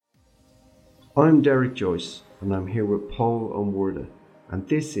I'm Derek Joyce, and I'm here with Paul Onwarda, and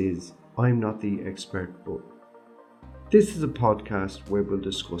this is I'm Not the Expert But. This is a podcast where we'll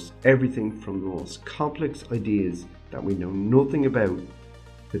discuss everything from the most complex ideas that we know nothing about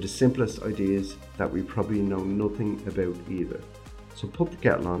to the simplest ideas that we probably know nothing about either. So put the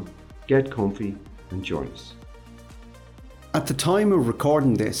kettle on, get comfy, and join us. At the time of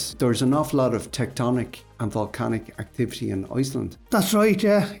recording this, there's an awful lot of tectonic and volcanic activity in Iceland. That's right,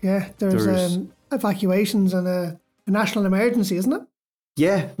 yeah. There's evacuations and a national emergency, isn't it?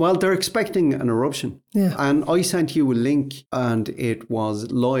 Yeah, well, they're expecting an eruption. Yeah. And I sent you a link and it was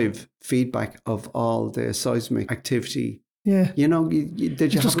live feedback of all the seismic activity. Yeah. You know, did you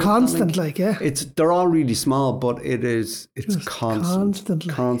it's have just a constant, like, yeah. They're all really small, but it's Just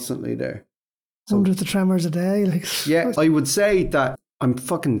constantly there. So, hundreds of tremors a day, like. yeah, I would say that I'm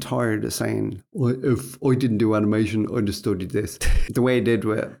fucking tired of saying, if I didn't do animation, I'd have studied this. The way I did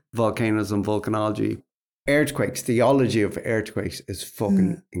with volcanoes and volcanology. Earthquakes, the ology of earthquakes is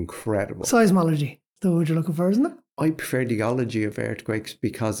fucking incredible. Seismology, the word you're looking for, isn't it? I prefer the ology of earthquakes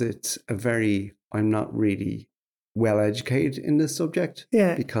because I'm not really well educated in this subject.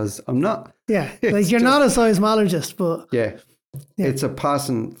 Yeah. Because I'm not. Yeah, like you're not a seismologist, but. Yeah. It's a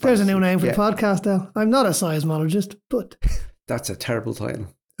passing. There's a new name for the podcast now. I'm not a seismologist, but. That's a terrible title.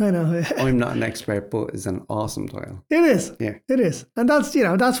 I know. I'm not an expert, but it's an awesome title. It is. Yeah. It is. And that's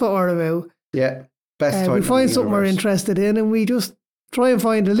what we're about. Yeah. Best title. We find something we're interested in and we just try and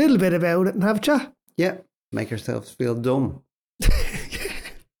find a little bit about it and have a chat. Yeah. Make yourselves feel dumb.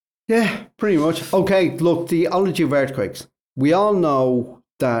 Yeah, pretty much. Okay, look, the ology of earthquakes. We all know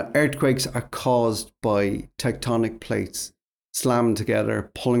that earthquakes are caused by tectonic plates slamming together,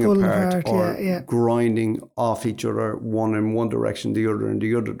 pulling apart or grinding off each other, one in one direction, the other in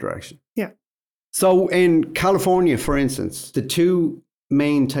the other direction. Yeah. So in California, for instance, the two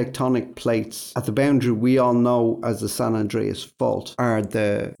main tectonic plates at the boundary we all know as the San Andreas Fault are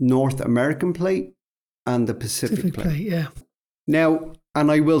the North American plate and the Pacific plate. Yeah. Now, and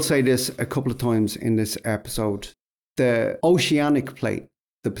I will say this a couple of times in this episode, the oceanic plate,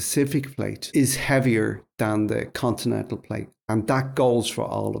 the Pacific plate, is heavier than the continental plate. And that goes for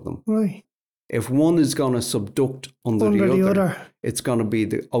all of them. Right. If one is going to subduct under the other, it's going to be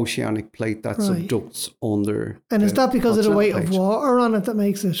the oceanic plate that subducts under. And is that because of the weight of water on it that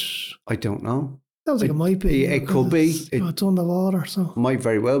makes it? I don't know. Sounds like it might be. It could be. It's underwater, so. Might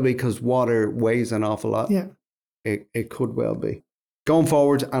very well be because water weighs an awful lot. Yeah. It could well be. Going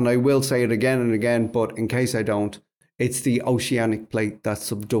forward, and I will say it again and again, but in case I don't, it's the oceanic plate that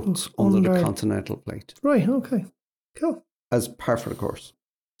subducts under the continental plate. Right, okay. Cool. As par for the course.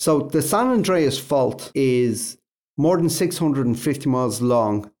 So the San Andreas Fault is more than 650 miles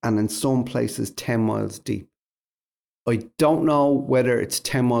long and in some places 10 miles deep. I don't know whether it's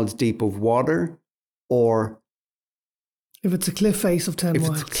 10 miles deep of water or... If it's a cliff face of 10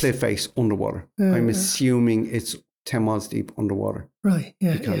 miles. If it's a cliff face underwater. I'm assuming it's 10 miles deep underwater. Right,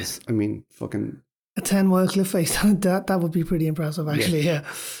 yeah. Because, I mean, fucking... A 10-mile cliff face, that would be pretty impressive, actually, yeah.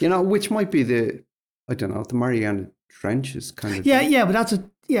 You know, which might be the Mariana Trench is kind of... Yeah, but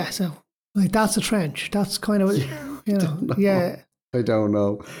so, like, that's a trench. That's kind of, you know, yeah. I don't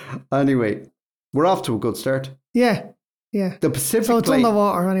know. Anyway, we're off to a good start. Yeah. The Pacific plate... So it's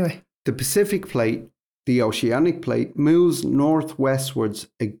underwater, anyway. The Pacific plate, the oceanic plate, moves northwestwards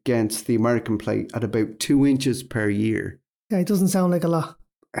against the American plate at about 2 inches per year. Yeah, it doesn't sound like a lot.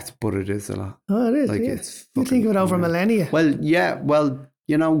 But it is a lot. Oh, it is. Like, yeah. it's you think of it over millennia. Well, yeah. Well,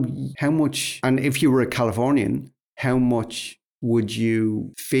 you know, how much, and if you were a Californian, how much would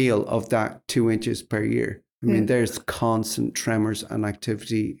you feel of that 2 inches per year? I mean, there's constant tremors and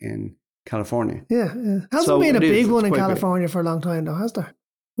activity in California. Yeah. Hasn't been a big one in California for a long time, though, has there?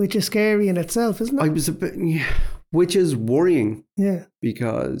 Which is scary in itself, isn't it? I was a bit, which is worrying. Yeah.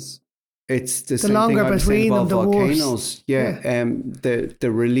 Because it's the same longer thing I was between saying about them, the volcanoes. worse. Yeah.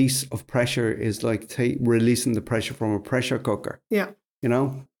 The release of pressure is like releasing the pressure from a pressure cooker. Yeah. You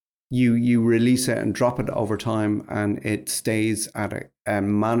know, you release it and drop it over time, and it stays at a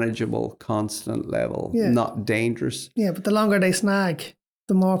manageable, constant level, not dangerous. Yeah, but the longer they snag,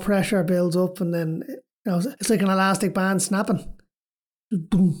 the more pressure builds up, and then it's like an elastic band snapping.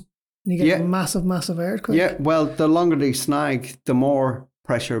 Boom. And you get a massive, massive earthquake. Yeah, well, the longer they snag, the more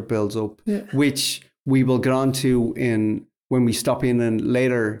pressure builds up, which we will get on to when we stop in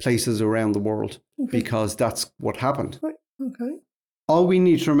later places around the world, because that's what happened. Right. Okay. All we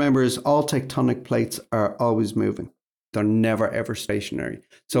need to remember is all tectonic plates are always moving. They're never, ever stationary.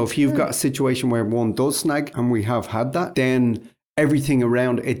 So if you've got a situation where one does snag, and we have had that, then everything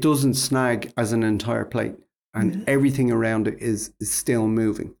around it doesn't snag as an entire plate, and everything around it is still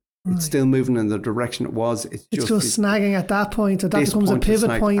moving. It's still moving in the direction it was. It's just snagging at that point. So that becomes a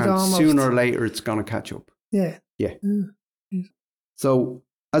pivot point and almost. Sooner or later, it's going to catch up. Yeah. Yeah. So,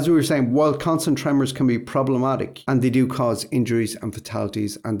 as we were saying, while constant tremors can be problematic, and they do cause injuries and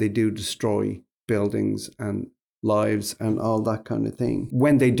fatalities, and they do destroy buildings and lives and all that kind of thing,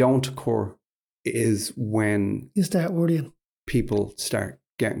 when they don't occur is when you start worrying. People start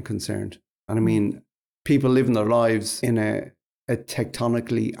getting concerned. And I mean, people living their lives in a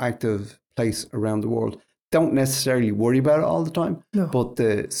tectonically active place around the world don't necessarily worry about it all the time. No. But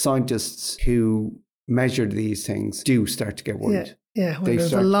the scientists who measure these things do start to get worried. Yeah, when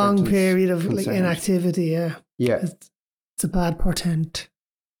there's a long period of like inactivity, yeah. It's a bad portent.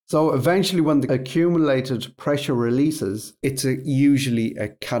 So eventually when the accumulated pressure releases, it's usually a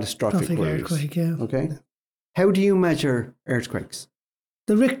catastrophic earthquake, yeah. Okay. How do you measure earthquakes?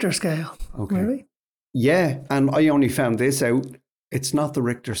 The Richter scale. Okay. Really? Yeah, and I only found this out. It's not the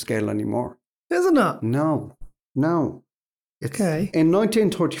Richter scale anymore. Is it not? No. Okay. In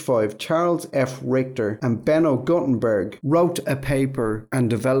 1935, Charles F. Richter and Benno Gutenberg wrote a paper and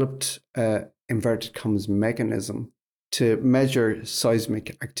developed a, inverted commas, mechanism to measure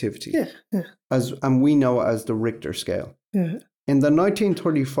seismic activity. Yeah. And we know it as the Richter scale. Yeah. In the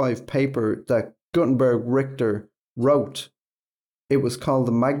 1935 paper that Gutenberg-Richter wrote, it was called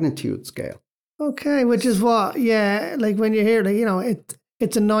the magnitude scale. Okay, which is what, like when you hear,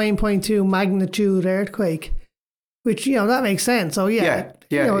 it's a 9.2 magnitude earthquake. Which, that makes sense. So,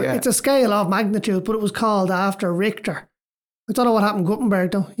 it's a scale of magnitude, but it was called after Richter. I don't know what happened to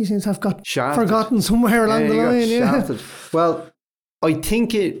Gutenberg, though. He seems to have got forgotten somewhere along the line. Shafted. Well, I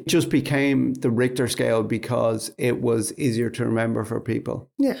think it just became the Richter scale because it was easier to remember for people.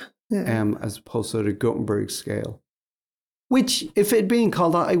 Yeah. As opposed to the Gutenberg scale. Which, if it had been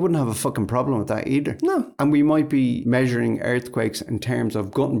called that, I wouldn't have a fucking problem with that either. No. And we might be measuring earthquakes in terms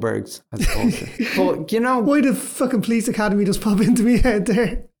of Gutenberg's as opposed to. But, why did fucking Police Academy just pop into my head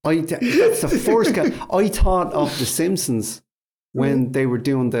there? That's the first guy. I thought of The Simpsons when they were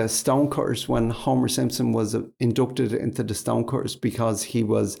doing the Stonecutters, when Homer Simpson was inducted into the Stonecutters because he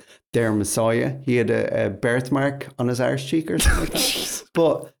was their messiah. He had a birthmark on his arse cheek or something like that.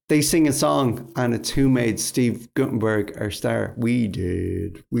 But they sing a song and it's who made Steve Gutenberg our star. We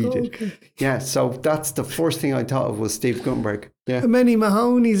did. Yeah, so that's the first thing I thought of was Steve Gutenberg. Yeah. Many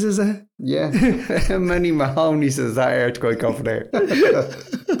Mahoney's is a... Yeah, many Mahoney's is that earthquake over there.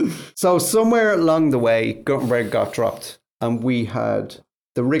 So somewhere along the way, Gutenberg got dropped and we had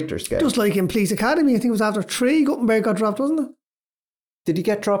the Richter scale. Just like in Police Academy, I think it was after 3, Gutenberg got dropped, wasn't it? Did he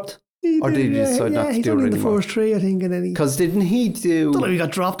get dropped? Or did he decide not to do it anymore? He's only in the first 3, I think. Because didn't he do... I don't know if he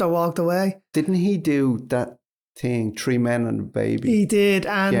got dropped or walked away. Didn't he do that thing, 3 Men and a Baby? He did,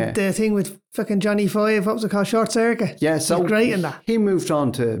 and the thing with fucking Johnny Five, what was it called, Short Circuit? Yeah, so he was great in that. He moved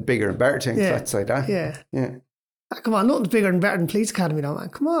on to bigger and better things, let's say that. Yeah. Come on, nothing's bigger and better than Police Academy though, man.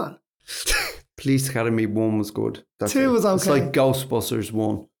 Come on. Police Academy 1 was good. 2 was okay. It's like Ghostbusters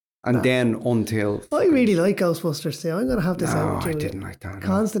 1. And then until... I really like Ghostbusters too. I'm going to have this out with you. I didn't like that.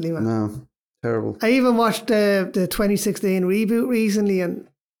 Constantly, man. No, terrible. I even watched the 2016 reboot recently, and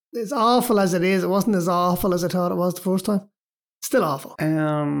as awful as it is, it wasn't as awful as I thought it was the first time. Still awful.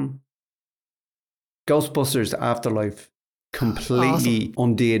 Ghostbusters Afterlife completely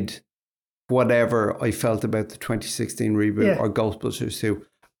undid whatever I felt about the 2016 reboot or Ghostbusters 2.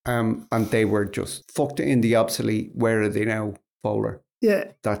 And they were just fucked in the obsolete "where are they now" folder.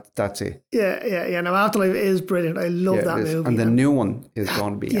 Yeah. That's it. Yeah. Now, Afterlife is brilliant. I love that movie. And the new one is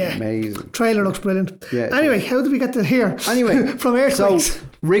going to be amazing. Trailer looks brilliant. Yeah. Anyway, how did we get to here? Anyway, from earthquakes. So,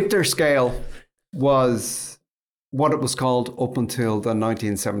 Richter scale was what it was called up until the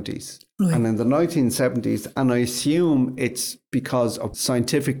 1970s. Right. And in the 1970s, and I assume it's because of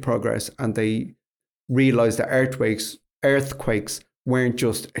scientific progress, and they realised that earthquakes weren't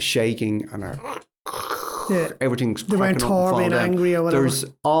just a shaking and everything's they weren't being angry or whatever. There's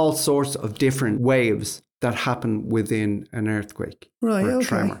all sorts of different waves that happen within an earthquake or a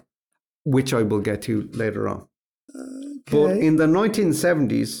tremor, which I will get to later on. But in the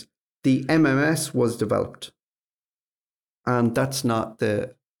 1970s, the MMS was developed. And that's not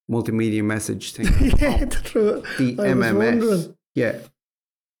the multimedia message thing. The MMS. Yeah.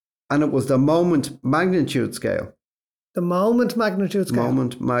 And it was the moment magnitude scale. The moment magnitude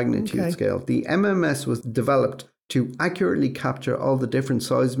scale. Scale. The MMS was developed to accurately capture all the different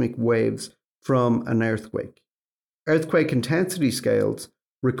seismic waves from an earthquake. Earthquake intensity scales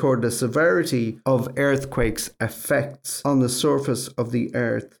record the severity of earthquakes' effects on the surface of the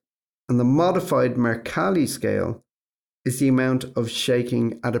earth, and the modified Mercalli scale is the amount of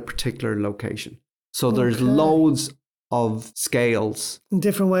shaking at a particular location. So there's loads of scales. And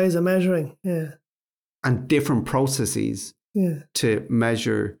different ways of measuring, yeah. And different processes to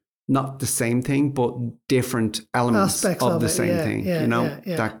measure not the same thing, but different elements of the same thing,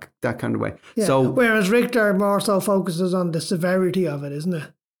 that kind of way. Yeah. So, whereas Richter more so focuses on the severity of it, isn't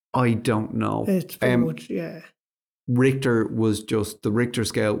it? I don't know. It's pretty much, Richter was just, the Richter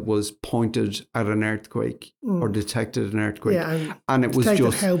scale was pointed at an earthquake or detected an earthquake. Yeah, and it was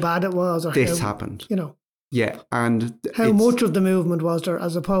just how bad it was or this happened. You know. Yeah. And how much of the movement was there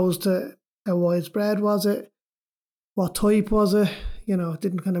as opposed to how widespread was it? What type was it? You know, it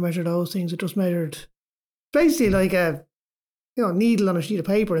didn't kind of measure those things. It just measured basically like a needle on a sheet of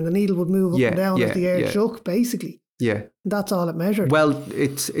paper, and the needle would move up and down as the earth shook, basically. Yeah. And that's all it measured. Well,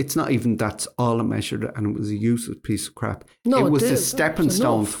 it's not even that's all it measured, and it was a useless piece of crap. No, it was a stepping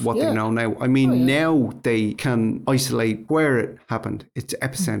stone to what they know now. I mean, now they can isolate where it happened, its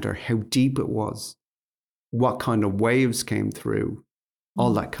epicenter, how deep it was, what kind of waves came through,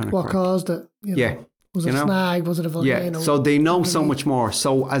 all that kind of crap. What caused it? Was it a snag? Was it a volcano? Yeah, so they know so much more.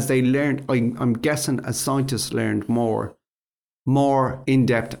 So as they learned, I'm guessing as scientists learned more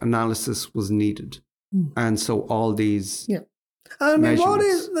in-depth analysis was needed. And so all these I mean, what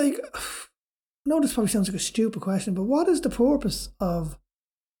is, like, I know this probably sounds like a stupid question, but what is the purpose of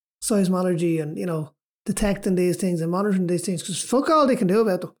seismology and, detecting these things and monitoring these things? Because fuck all they can do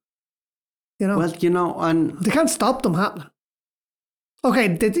about them. Well, and they can't stop them happening.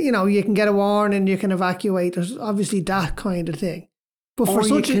 Okay, you can get a warning, you can evacuate. There's obviously that kind of thing. But for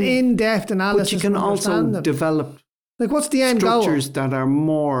such an in-depth analysis, but you can also develop what's the end goal? Structures that are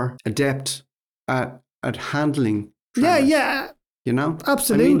more adept at handling tremors. Yeah. I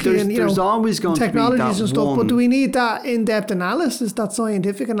Absolutely. mean, there's always going to be technologies and stuff, one. but do we need that in-depth analysis, that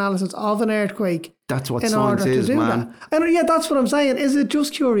scientific analysis of an earthquake? That's what science is, man. That? And that's what I'm saying. Is it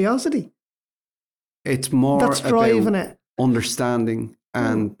just curiosity? It's more that's driving about understanding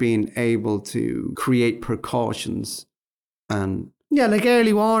and being able to create precautions and like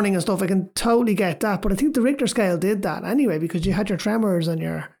early warning and stuff. I can totally get that, but I think the Richter scale did that anyway, because you had your tremors and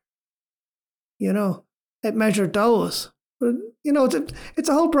your, it measured those. But it's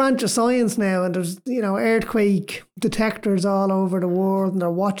a whole branch of science now, and there's earthquake detectors all over the world, and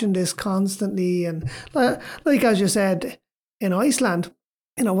they're watching this constantly. And like as you said, in Iceland,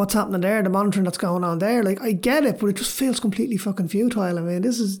 what's happening there, the monitoring that's going on there. Like, I get it, but it just feels completely fucking futile. I mean,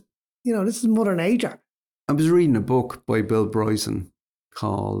 this is Mother Nature. I was reading a book by Bill Bryson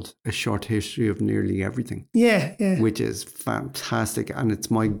called A Short History of Nearly Everything. Yeah. Which is fantastic, and it's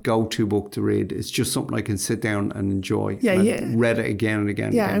my go-to book to read. It's just something I can sit down and enjoy. I've read it again and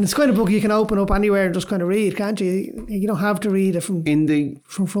again. Yeah, and it's kind of book you can open up anywhere and just kind of read, can't you? You don't have to read it from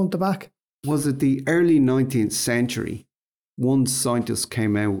front to back. Was it the early 19th century? One scientist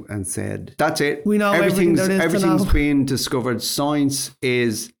came out and said, "That's it. We know everything's being discovered. Science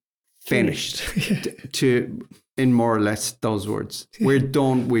is finished." In more or less those words, we're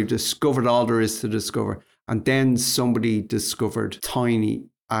done. We've discovered all there is to discover. And then somebody discovered tiny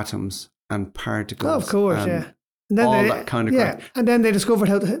atoms and particles. Oh, of course, And then that kind of crap. And then they discovered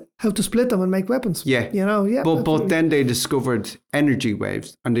how to split them and make weapons. Yeah, But then they discovered energy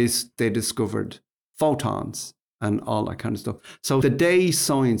waves, and they discovered photons and all that kind of stuff. So the day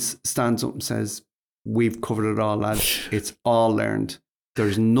science stands up and says, "We've covered it all, lads. It's all learned.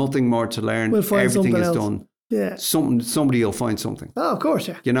 There's nothing more to learn. Everything is done." Yeah, somebody will find something. Oh, of course,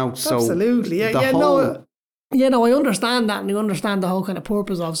 yeah. So absolutely, I understand that, and you understand the whole kind of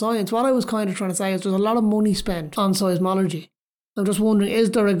purpose of science. What I was kind of trying to say is there's a lot of money spent on seismology. I'm just wondering,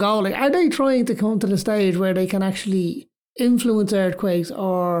 is there a goal? Like, are they trying to come to the stage where they can actually influence earthquakes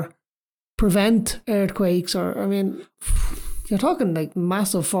or prevent earthquakes? Or, I mean, you're talking like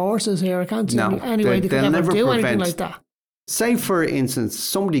massive forces here. I can't see any way they can ever do anything like that. Say, for instance,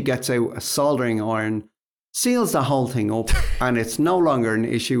 somebody gets out a soldering iron, seals the whole thing up, and it's no longer an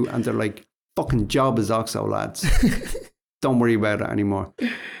issue, and they're like, "Fucking job is oxo, lads. Don't worry about it anymore."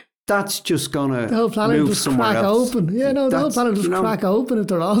 That's just gonna the whole planet move just somewhere crack else. Open. Yeah, no, the whole planet just crack open if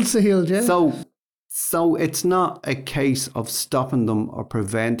they're all sealed. Yeah. So it's not a case of stopping them or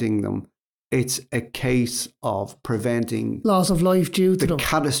preventing them. It's a case of preventing loss of life due to the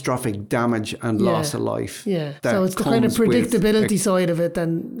catastrophic damage and loss of life. Yeah. So it's the kind of predictability side of it,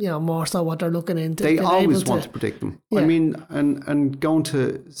 than more so what they're looking into. They always want to predict them. Yeah. I mean, and going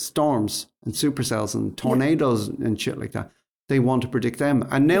to storms and supercells and tornadoes and shit like that, they want to predict them.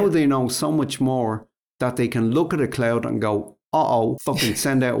 And now they know so much more that they can look at a cloud and go, "Uh-oh, fucking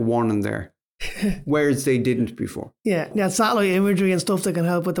send out a warning there." whereas they didn't before. Yeah, satellite imagery and stuff that can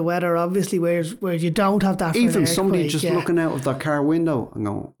help with the weather, obviously, whereas you don't have that. Even somebody just looking out of their car window and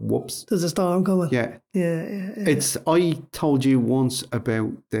going, "Whoops, there's a storm coming." Yeah. It's. I told you once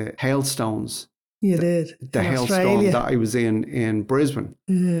about the hailstones. You did. The hailstorm that I was in Brisbane.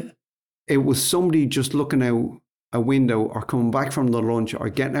 Yeah. It was somebody just looking out a window or coming back from the lunch or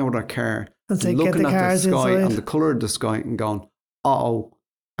getting out of their car and looking at the sky and the colour of the sky and going, uh-oh.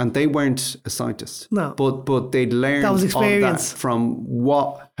 And they weren't a scientist. No. But they'd learned that was experience. All that from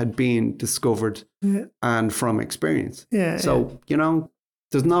what had been discovered and from experience. Yeah. So,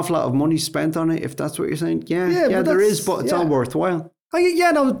 there's an awful lot of money spent on it, if that's what you're saying. Yeah, there is, but it's all worthwhile.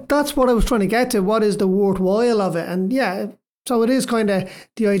 That's what I was trying to get to. What is the worthwhile of it? And so it is kind of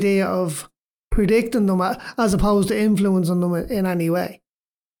the idea of predicting them as opposed to influencing them in any way.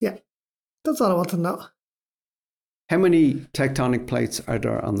 Yeah, that's all I want to know. How many tectonic plates are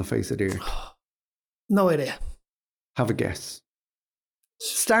there on the face of the Earth? No idea. Have a guess.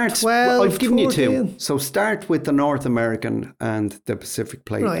 Start. 12, I've given 14. you 2. So start with the North American and the Pacific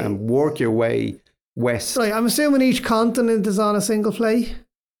plate and work your way west. Right, I'm assuming each continent is on a single plate.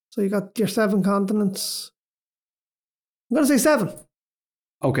 So you got your 7 continents. I'm going to say 7.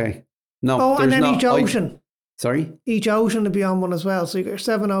 Okay. No. Oh, and then each ocean. Sorry? Each ocean would be on one as well. So you got your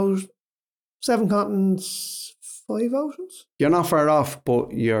 7 continents, 5 oceans. You're not far off,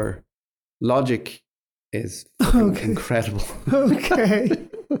 but your logic is incredible. Okay.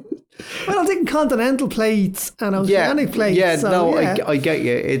 Well, I'm thinking continental plates and oceanic plates. I get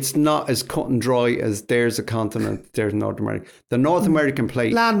you. It's not as cut and dry as there's a continent, there's North America. The North American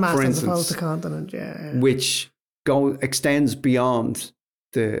plate, landmass, for instance, as opposed to continent, which extends beyond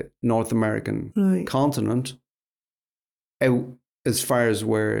the North American continent out as far as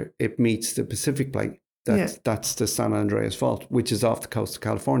where it meets the Pacific plate. That's the San Andreas Fault, which is off the coast of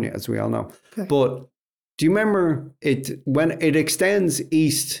California, as we all know. Okay. But do you remember when it extends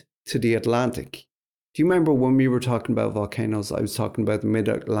east to the Atlantic? Do you remember when we were talking about volcanoes? I was talking about the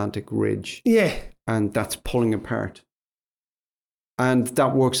Mid-Atlantic Ridge. Yeah. And that's pulling apart. And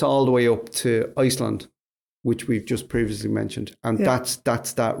that works all the way up to Iceland, which we've just previously mentioned. And that's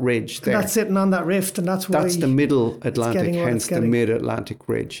that ridge there. That's sitting on that rift, and that's why... That's the Middle Atlantic, hence the Mid-Atlantic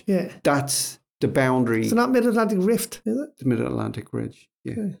Ridge. Yeah. That's the boundary... It's not Mid-Atlantic Rift, is it? The Mid-Atlantic Ridge,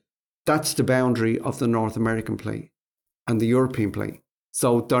 yeah. Okay. That's the boundary of the North American plate and the European plate.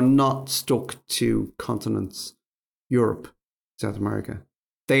 So they're not stuck to continents, Europe, South America.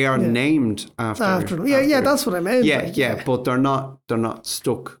 They are named after that's what I meant. But they're not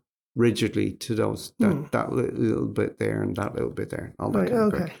stuck rigidly to those, that little bit there and that little bit there. All that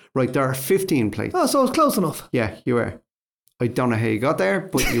kind of crap. Right, there are 15 plates. Oh, so it's close enough. Yeah, you were. I don't know how you got there,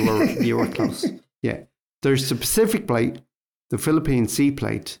 but you were close. Yeah. There's the Pacific plate, the Philippine Sea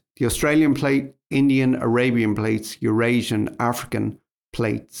plate, the Australian plate, Indian, Arabian plates, Eurasian, African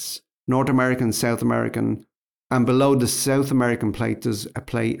plates, North American, South American, and below the South American plate there's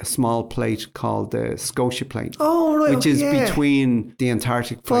a small plate called the Scotia plate. Oh, right. Which is between the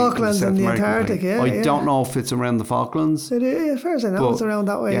Antarctic plate Falklands and the South and the American Antarctic, plate. I don't know if it's around the Falklands. It is, as far as I know, it's around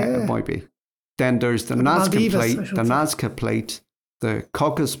that way. Yeah, it might be. Then there's the Nazca plate, the Nazca plate, the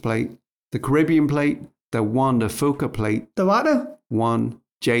Caucasus plate, the Caribbean plate, the Juan de Fuca plate. The what now? Juan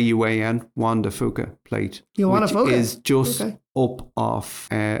de Fuca plate. Which is just up off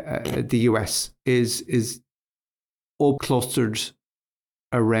the US, is up clustered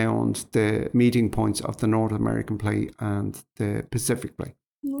around the meeting points of the North American plate and the Pacific plate.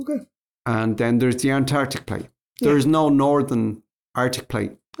 Okay. And then there's the Antarctic plate. There's no northern Arctic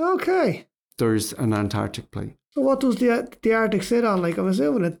plate. Okay. There's an Antarctic plate. So what does the Arctic sit on? Like, I'm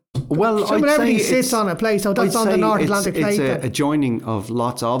assuming it. Well, everything sits on a plate, so that's on the North Atlantic plate. It's a joining of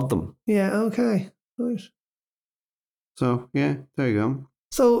lots of them. Yeah. Okay. Nice. So yeah, there you go.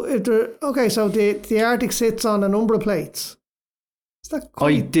 So so the Arctic sits on a number of plates. Is that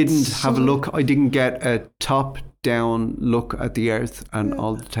I didn't have a look. I didn't get a top-down look at the Earth and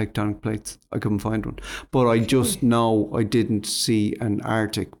all the tectonic plates. I couldn't find one, but I just know I didn't see an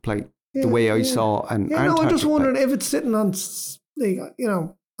Arctic plate. The way I saw an Antarctic I'm just wondering plate. if it's sitting on,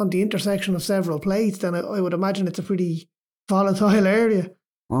 on the intersection of several plates, then I would imagine it's a pretty volatile area.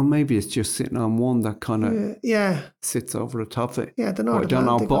 Well, maybe it's just sitting on one that kind of sits over the top of it. Yeah, the North I don't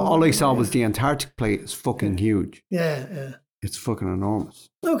know, but all I saw was the Antarctic plate is fucking huge. Yeah. It's fucking enormous.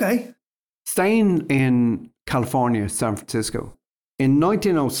 Okay. Staying in California, San Francisco. In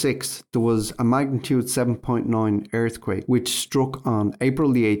 1906, there was a magnitude 7.9 earthquake which struck on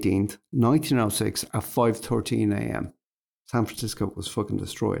April the 18th, 1906 at 5:13 a.m. San Francisco was fucking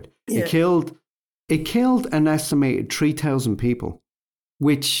destroyed. Yeah. It killed an estimated 3,000 people,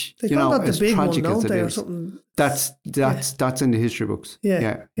 which, they you know, that the as big tragic one, as it or is, something. that's in the history books.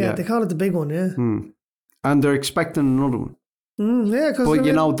 Yeah, they call it the big one, yeah. And they're expecting another one. Yeah, but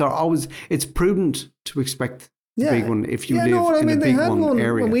you know, they're always, it's prudent to expect the big one if you live in a big one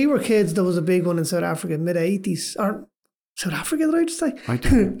area. When we were kids, there was a big one in South Africa, mid-80s, or South Africa, did I just say? I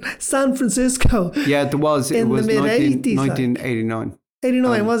don't know. San Francisco. Yeah, there was. It was the mid-80s, 1989.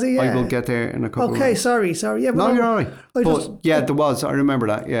 89, was it? Yeah. I will get there in a couple of minutes. Sorry. Yeah, no, you're all right. There was. I remember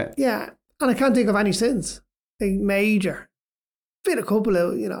that, yeah. Yeah, and I can't think of any since. Like, major. Been a couple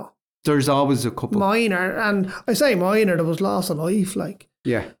of, you know. There's always a couple. Minor, and I say minor, there was loss of life, like.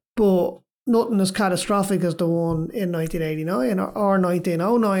 Yeah. But nothing as catastrophic as the one in 1989 or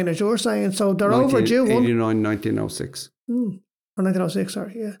 1909, as you're saying. So they're overdue. 1989, 1906. Or 1906,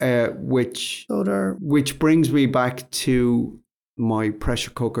 sorry, yeah. Which brings me back to my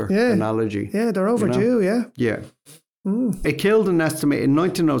pressure cooker analogy. Yeah, they're overdue, you know? Yeah. It killed in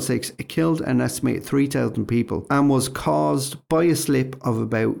 1906, it killed an estimated 3,000 people and was caused by a slip of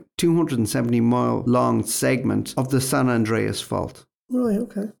about 270-mile long segment of the San Andreas Fault. Right,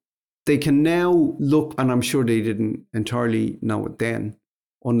 okay. They can now look, and I'm sure they didn't entirely know it then,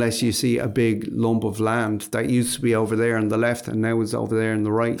 unless you see a big lump of land that used to be over there on the left and now is over there on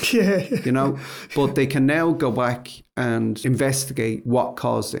the right. Yeah. You know, but they can now go back and investigate what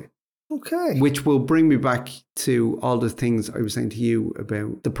caused it. Okay. Which will bring me back to all the things I was saying to you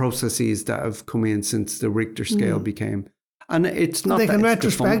about the processes that have come in since the Richter scale became. And it's not they that can it's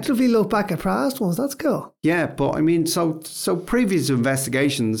retrospectively look back at past ones. That's cool. Yeah, but I mean, so previous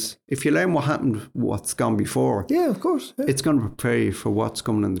investigations, if you learn what happened, what's gone before. Yeah, of course. Yeah. It's going to prepare you for what's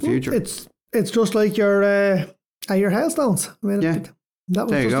coming in the future. It's just like your hailstones. I mean, that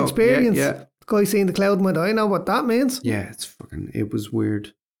was just experience. Yeah. Guy seeing the cloud in my eye, I know what that means. Yeah, it was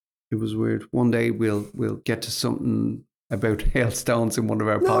weird. It was weird. One day we'll get to something about hailstones in one of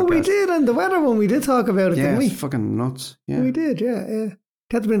our podcasts. No, we did, and the weather one we did talk about it, didn't we? Yeah, it's fucking nuts. Yeah, we did. Yeah.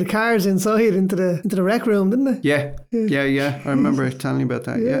 Had to bring the cars inside into the rec room, didn't they? Yeah. I remember telling you about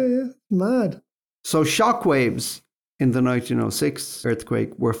that. Yeah. Mad. So shockwaves in the 1906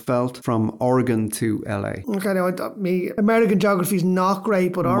 earthquake were felt from Oregon to LA. Okay, now American geography's not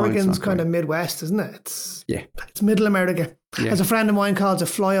great, but Oregon's kind of Midwest, isn't it? It's Middle America. Yeah. As a friend of mine calls it,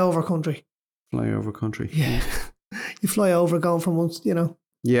 flyover country. Flyover country. Yeah. You fly over going from one, you know.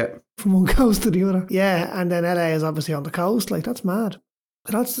 Yeah. From one coast to the other. Yeah, and then LA is obviously on the coast. Like, that's mad.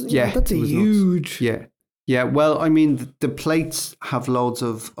 That's a huge... Nuts. Yeah, well, I mean, the plates have loads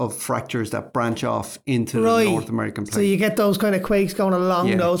of fractures that branch off into the North American plate. So you get those kind of quakes going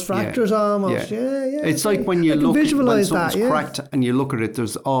along those fractures almost. Yeah. It's like when you look at when something's cracked and you look at it,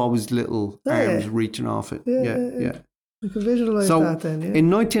 there's always little arms reaching off it. Yeah. You can visualise that then,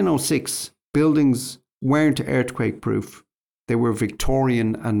 in 1906, buildings weren't earthquake proof. They were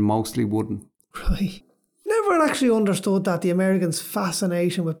Victorian and mostly wooden. Right. Never actually understood that, the Americans'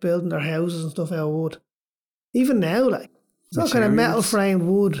 fascination with building their houses and stuff out of wood. Even now, like, it's all kind of metal framed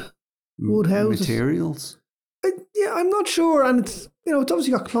wood houses. Materials? I'm not sure. And it's, you know, it's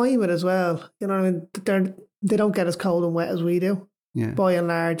obviously got climate as well. You know what I mean? They don't get as cold and wet as we do, by and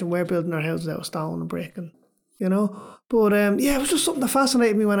large. And we're building our houses out of stone and brick, and, you know. But it was just something that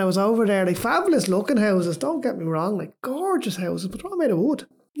fascinated me when I was over there. Like, fabulous looking houses, don't get me wrong, like gorgeous houses, but they're all made of wood.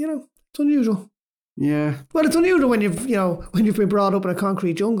 You know, it's unusual. Yeah. Well, it's unusual when you've been brought up in a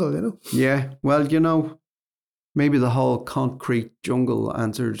concrete jungle, you know. Yeah. Well, you know, maybe the whole concrete jungle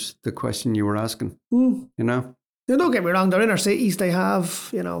answered the question you were asking. You know? Now, don't get me wrong, they're inner cities, they have,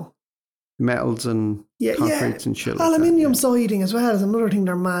 you know, metals and concretes and shit like aluminium siding as well is another thing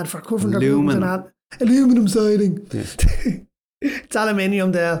they're mad for, covering their rooms and that. Aluminum siding. Yeah. It's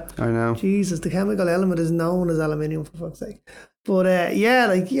aluminium there. I know. Jesus, the chemical element is known as aluminium, for fuck's sake. But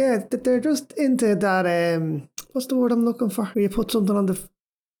they're just into that. What's the word I'm looking for? Where you put something on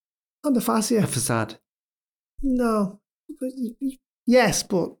the fascia. A facade. No. Yes,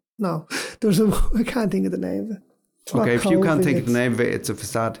 but no. I can't think of the name of it. Okay, if you can't think of the name of it, it's a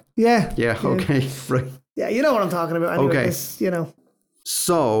facade. Yeah. Yeah. Okay. Right. Yeah, you know what I'm talking about. Anyway, okay. You know.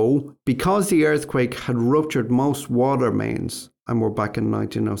 So, because the earthquake had ruptured most water mains, and we're back in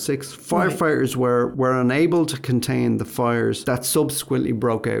 1906, firefighters were unable to contain the fires that subsequently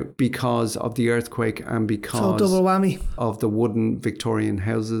broke out because of the earthquake and because double whammy of the wooden Victorian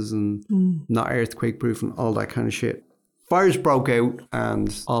houses and not earthquake proof and all that kind of shit. Fires broke out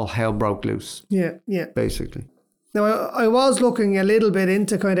and all hell broke loose. Yeah. Basically. Now, I was looking a little bit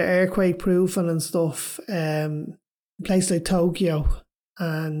into kind of earthquake proofing and stuff, in places like Tokyo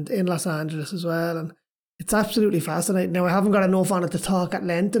and in Los Angeles as well. And It's absolutely fascinating. Now, I haven't got enough on it to talk at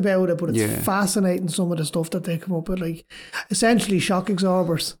length about it, but it's fascinating, some of the stuff that they come up with, like essentially shock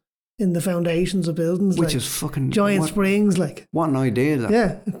absorbers in the foundations of buildings. Which like, is fucking... giant springs, like. What an idea, that.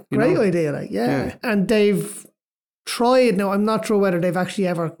 Yeah, great idea, like, yeah. And they've tried, now I'm not sure whether they've actually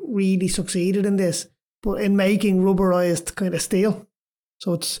ever really succeeded in this, but in making rubberized kind of steel.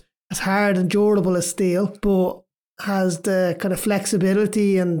 So it's as hard and durable as steel, but has the kind of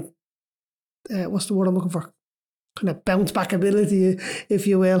flexibility and what's the word I'm looking for? Kind of bounce back ability, if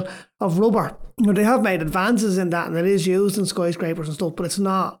you will, of rubber. You know, they have made advances in that, and it is used in skyscrapers and stuff, but it's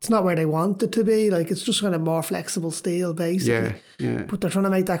not where they want it to be. Like, it's just kind of more flexible steel, basically. Yeah. But they're trying to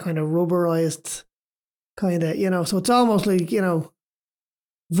make that kind of rubberized kind of, you know, so it's almost like, you know,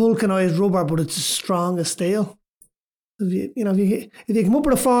 vulcanized rubber, but it's as strong as steel. If you come up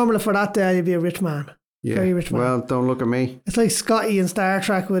with a formula for that, there you'd be a rich man. Yeah. Very rich man. Well, don't look at me. It's like Scotty in Star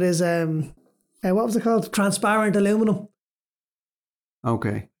Trek with his what was it called? Transparent aluminum.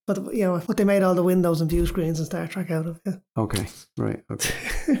 Okay. But you know what they made all the windows and view screens in Star Trek out of. Yeah. Okay. Right.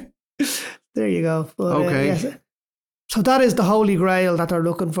 Okay. There you go. But, okay. Yes. So that is the holy grail that they're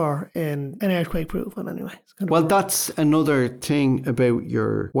looking for in an earthquake proof one, anyway. Well, that's another thing about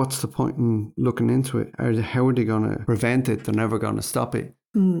what's the point in looking into it? How are they going to prevent it? They're never going to stop it.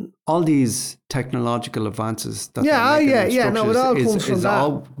 All these technological advances that no, it all comes from that.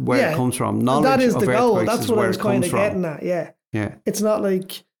 All where it comes from. Knowledge that is of the goal. earthquakes That's is what where I was it comes kind of from. getting at. Yeah. It's not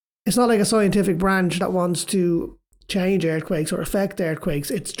like a scientific branch that wants to change earthquakes or affect earthquakes.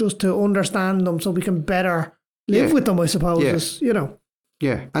 It's just to understand them so we can better live with them, I suppose. You know.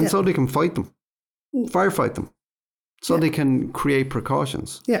 Yeah, and so they can fight them, firefight them, so they can create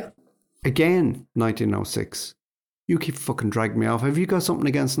precautions. Yeah. Again, 1906. You keep fucking dragging me off. Have you got something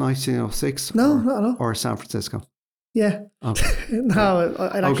against 1906? No. Or San Francisco? Yeah. Okay. No,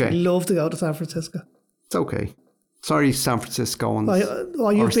 I'd actually love to go to San Francisco. It's okay. Sorry, San Franciscoans.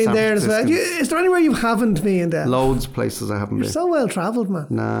 Well, you've been there as well. Is there anywhere you haven't been there? Loads of places I haven't been. You're so well travelled, man.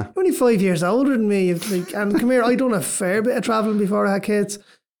 Nah. You're only 5 years older than me. And come here, I've done a fair bit of travelling before I had kids.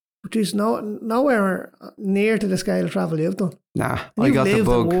 But there's nowhere near to the scale of travel you've done. Nah, I got the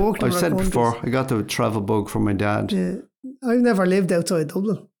bug. I've said countries. Before, I got the travel bug from my dad. Yeah. I've never lived outside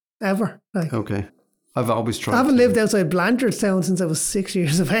Dublin, ever. Okay. I've always tried. I haven't lived outside Blanchardstown since I was 6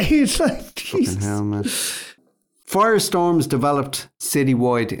 years of age. Fucking hell, man. Firestorms developed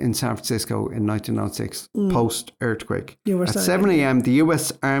citywide in San Francisco in 1906, post-earthquake. At 7 a.m., the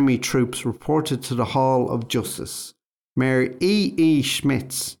US Army troops reported to the Hall of Justice. Mayor E.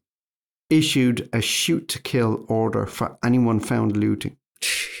 Schmitz issued a shoot-to-kill order for anyone found looting.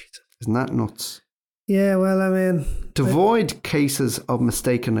 Isn't that nuts? Yeah, well, I mean... To avoid cases of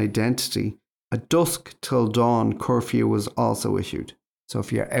mistaken identity, a dusk till dawn curfew was also issued. So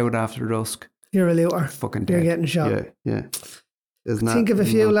if you're out after dusk... You're a looter. Fucking dead. You're getting shot. Yeah. Think of a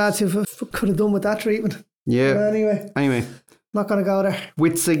few lads who could have done with that treatment. Yeah. But anyway. Not going to go there.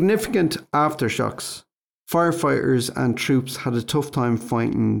 With significant aftershocks, firefighters and troops had a tough time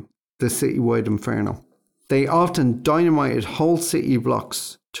fighting the citywide inferno. They often dynamited whole city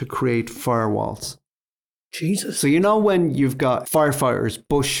blocks to create firewalls. Jesus. So you know when you've got firefighters,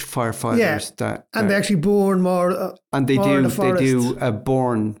 bush firefighters and they actually burn more and they do a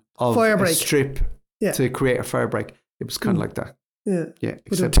burn of fire a strip to create a fire break. It was kind of like that. Yeah.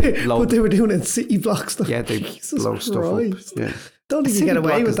 But they were doing it in city blocks though. Yeah, they blow stuff up. Yeah. Don't think you get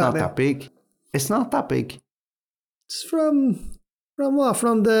away with that. It's not that big. It's not that big. It's from what?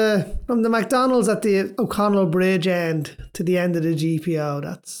 From the McDonald's at the O'Connell Bridge end to the end of the GPO.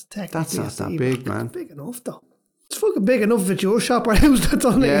 That's technically not that big, man. It's big enough though. It's fucking big enough if it's your shop or house that's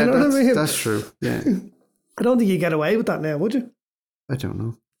on it. You know what I mean? That's true. Yeah. I don't think you get away with that now, would you? I don't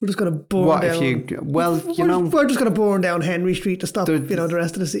know. We're just going to burn down. We're just going to burn down Henry Street to stop, the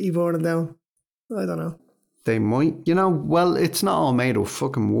rest of the city burning down. I don't know. They might. It's not all made of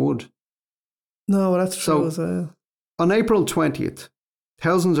fucking wood. No, that's true as well. On April 20th,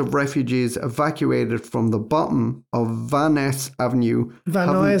 thousands of refugees evacuated from the bottom of Van Ness Avenue. Van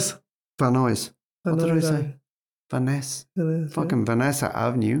Nuys. What did I say? Van Ness. Fucking Vanessa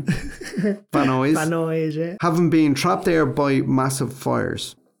Avenue. Van Nuys. Yeah. Having been trapped there by massive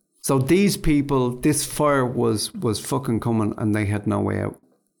fires. So these people, this fire was fucking coming and they had no way out.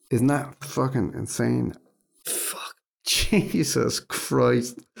 Isn't that fucking insane? Fuck. Jesus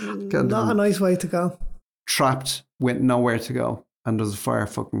Christ. Not a nice way to go. Trapped with nowhere to go. And there's a fire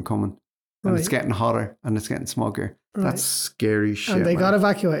fucking coming. And it's getting hotter and it's getting smokier. Right. That's scary shit. And they got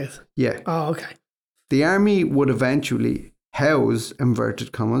evacuated? Yeah. Oh, okay. The army would eventually house,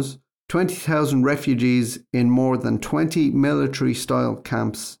 inverted commas, 20,000 refugees in more than 20 military-style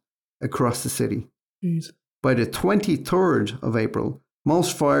camps across the city. Jeez. By the 23rd of April,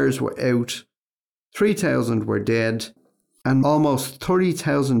 most fires were out, 3,000 were dead, and almost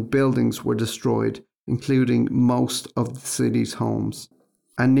 30,000 buildings were destroyed, including most of the city's homes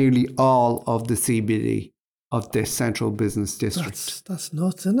and nearly all of the CBD of the central business district. That's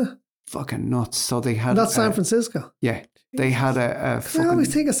nuts, isn't it? Fucking nuts. So they had... That's San Francisco. Yeah. They had a fucking... I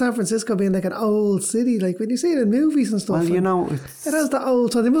always think of San Francisco being like an old city, like when you see it in movies and stuff. Well, you know... It has the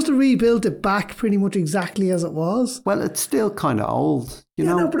old... So they must have rebuilt it back pretty much exactly as it was. Well, it's still kind of old. You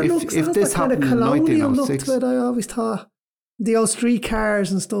know, no, but if this happened in 1906... Look to it, I always thought. The old street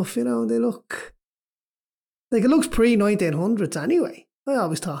cars and stuff, you know, they look... Like it looks pre-1900s anyway, I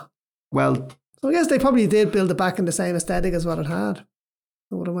always thought. Well... So I guess they probably did build it back in the same aesthetic as what it had,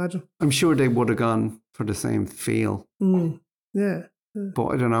 I would imagine. I'm sure they would have gone for the same feel. Yeah. But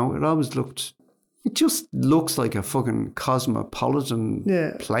I don't know, it always looked... It just looks like a fucking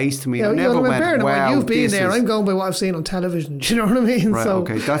cosmopolitan place to me. Yeah, I never went, wow, you've been there. Is... I'm going by what I've seen on television. Do you know what I mean? Right, so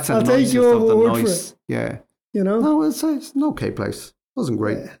okay. That's a I'll take your word for it. Yeah. You know? No, it's an okay place. It wasn't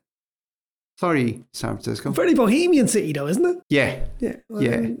great. Yeah. Sorry, San Francisco. Very bohemian city though, isn't it? Yeah. Yeah. Well,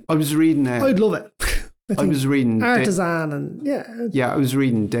 yeah. I was reading... I'd love it. I was reading... Artisan and... Yeah. Yeah, I was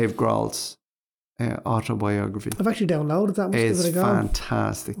reading Dave Grohl's autobiography. I've actually downloaded that. It's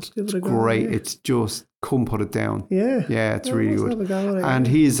fantastic. It's great. Yeah. It's just... Couldn't put it down. Yeah. Yeah, it's really good. And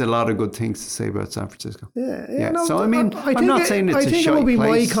he has a lot of good things to say about San Francisco. Yeah. No, so, I mean, I'm not saying it's a shite place. I think it would be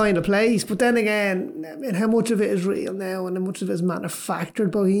my kind of place. But then again, I mean, how much of it is real now and how much of it is manufactured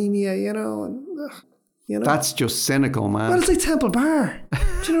bohemia, you know? And, you know? That's just cynical, man. Well, it's like Temple Bar.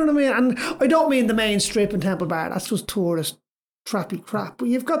 Do you know what I mean? And I don't mean the main strip in Temple Bar. That's just tourist trappy crap. But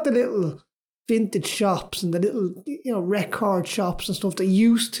you've got the little... vintage shops and the little, you know, record shops and stuff that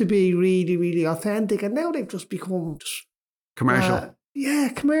used to be really, really authentic, and now they've just become commercial.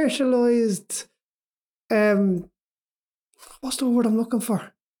 Commercialized. What's the word I'm looking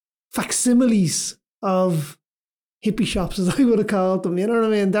for? Facsimiles of hippie shops, as I would have called them. You know what I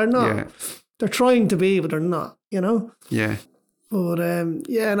mean? They're not. Yeah. They're trying to be, but they're not. You know. Yeah. But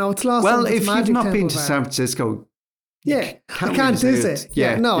no, it's lost. Well, if you've not been to San Francisco. Yeah, I can't diss it.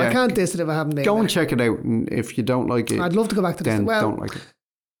 I can't diss it if I haven't been. Go and check it out, and if you don't like it, I'd love to go back to the States. Well, don't like it.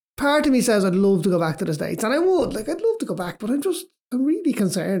 Part of me says I'd love to go back to the States, and I would. Like, I'd love to go back, but I'm really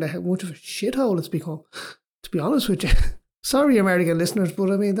concerned at how much of a shithole it's become. To be honest with you, sorry, American listeners,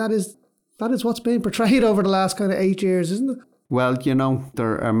 but I mean that is what's being portrayed over the last kind of 8 years, isn't it? Well, you know,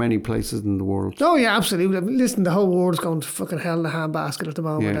 there are many places in the world. Oh yeah, absolutely. I mean, listen, the whole world's going to fucking hell in a handbasket at the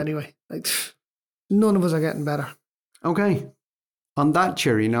moment. Anyway, like none of us are getting better. Okay. On that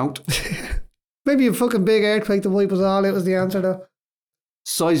cheery note. Maybe a fucking big earthquake to wipe us all out was the answer though.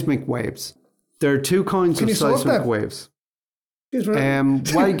 Seismic waves. There are two kinds of seismic waves. Well,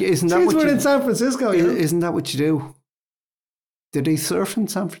 isn't that what we're in San Francisco? Isn't that what you do? Did they surf in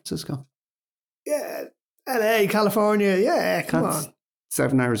San Francisco? Yeah. LA, California. Yeah, come on.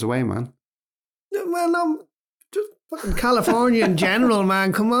 7 hours away, man. Well, no. Fucking California in general,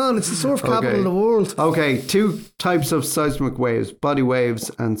 man. Come on, it's the surf capital of the world. Okay, two types of seismic waves: body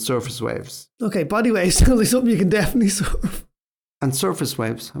waves and surface waves. Okay, body waves sounds like something you can definitely surf. And surface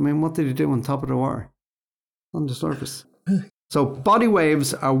waves. I mean, what did you do on top of the water? On the surface. So, body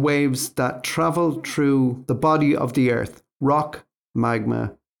waves are waves that travel through the body of the earth: rock,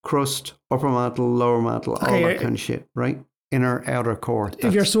 magma, crust, upper mantle, lower mantle, all that kind of shit, right? Inner, outer core.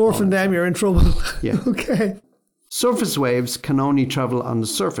 If you're surfing them, you're in trouble. Yeah. Okay. Surface waves can only travel on the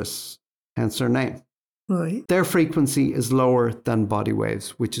surface, hence their name. Right. Their frequency is lower than body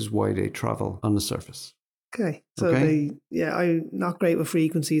waves, which is why they travel on the surface. Okay. So I'm not great with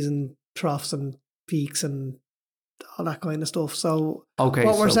frequencies and troughs and peaks and all that kind of stuff. So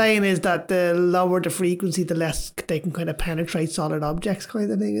what we're saying is that the lower the frequency, the less they can kind of penetrate solid objects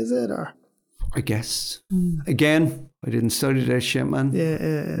kind of thing, is it? Or I guess. Again, I didn't study this shit, man.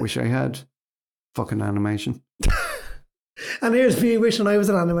 Yeah. Wish I had. Fucking animation. And here's me wishing I was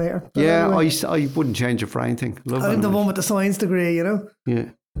an animator. But anyway. I wouldn't change it for anything. I'm animation. The one with the science degree, you know? Yeah.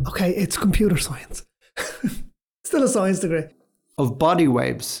 Okay, it's computer science. Still a science degree. Of body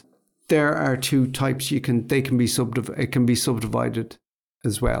waves, there are two types. It can be subdivided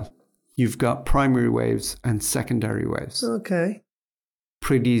as well. You've got primary waves and secondary waves. Okay.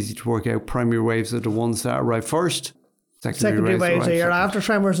 Pretty easy to work out. Primary waves are the ones that arrive first. Secondary waves are your after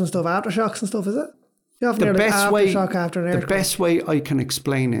tremors and stuff, aftershocks and stuff, is it? The best way I can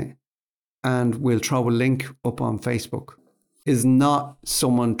explain it, and we'll throw a link up on Facebook, is not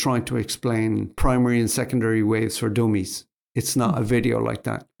someone trying to explain primary and secondary waves for dummies. It's not a video like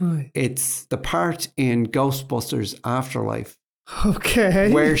that. Right. It's the part in Ghostbusters Afterlife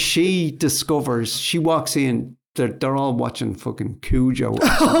Okay. Where she walks in, they're all watching fucking Cujo.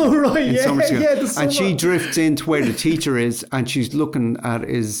 Oh, right, yeah. And she drifts into where the teacher is, and she's looking at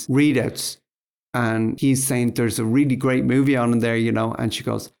his readouts, and he's saying there's a really great movie on in there, you know, and she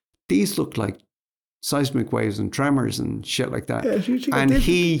goes, these look like seismic waves and tremors and shit like that. Yeah, and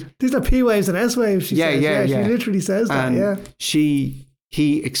these are P waves and S waves, she says. Yeah, she literally says that, and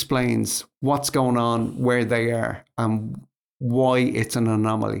he explains what's going on, where they are, and why it's an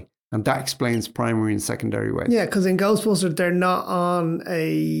anomaly. And that explains primary and secondary waves. Yeah, because in Ghostbusters, they're not on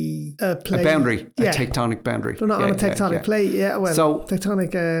a plate. A boundary, a tectonic boundary. They're not on a tectonic plate,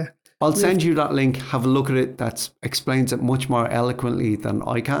 tectonic... I'll send you that link. Have a look at it. That explains it much more eloquently than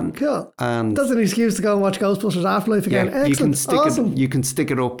I can. Cool. And that's an excuse to go and watch Ghostbusters Afterlife again. Yeah, excellent. You can stick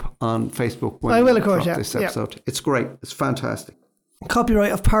it up on Facebook. When I will, of course. This episode. Yeah. It's great. It's fantastic.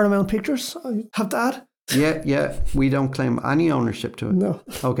 Copyright of Paramount Pictures. I have to add. Yeah. We don't claim any ownership to it. No.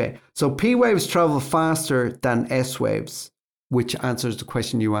 Okay. So P waves travel faster than S waves, which answers the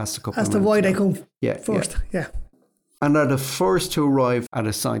question you asked a couple of minutes ago. As to why they come first. Yeah. And are the first to arrive at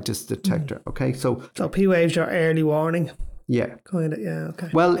a scientist detector. Okay, so P waves are early warning. Yeah, kind of. Yeah, okay.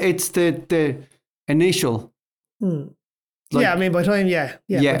 Well, it's the initial. Like, I mean, by the time by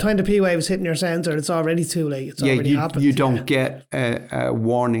the time the P wave is hitting your sensor, it's already too late. It's already happened. You don't get a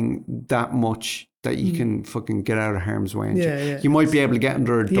warning that much that you can fucking get out of harm's way. You might be able to get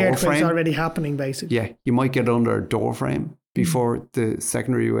under a door frame. It's already happening, basically. Yeah, you might get under a door frame before the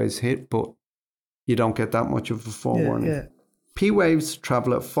secondary waves hit, but you don't get that much of a forewarning. Yeah. P waves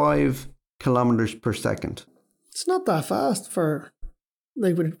travel at 5 kilometers per second. It's not that fast for,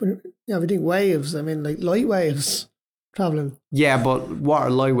 like, we think waves. I mean, like light waves traveling. Yeah, but what are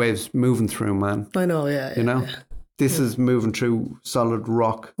light waves moving through, man? I know, yeah. You know? Yeah. This is moving through solid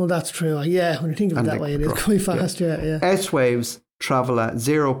rock. Well, that's true. Yeah, when you think of it that way, it is quite fast, yeah. S waves travel at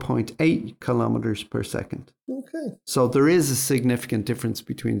 0.8 kilometers per second. Okay. So there is a significant difference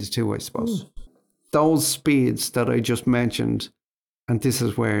between the two, I suppose. Those speeds that I just mentioned, and this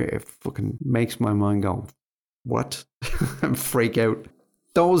is where it fucking makes my mind go, what? And freak out.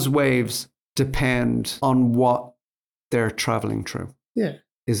 Those waves depend on what they're traveling through. Yeah.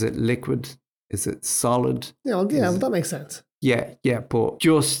 Is it liquid? Is it solid? Yeah, well, that makes sense. Yeah, but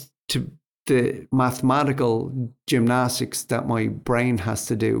just to the mathematical gymnastics that my brain has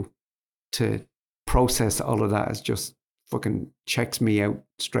to do to process all of that is just fucking checks me out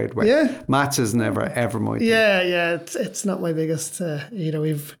straight away. Yeah. Maths is never ever my thing. Yeah. It's not my biggest,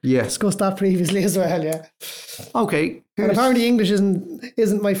 we've discussed that previously as well, yeah. Okay. And apparently English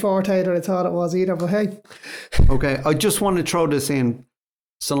isn't my forte that I thought it was either, but hey. Okay, I just want to throw this in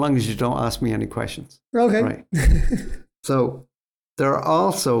so long as you don't ask me any questions. Okay. Right. So there are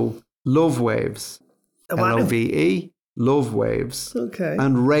also love waves. LOVE. Love waves. Okay.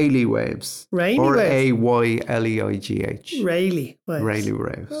 And Rayleigh waves. Rayleigh or waves. AYLEIGH. Rayleigh waves. Rayleigh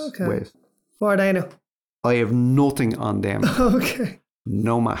waves. Okay. Waves. What are they now? I have nothing on them. Okay.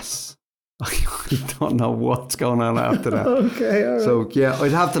 No mass. I don't know what's going on after that. Okay, all right. So, yeah,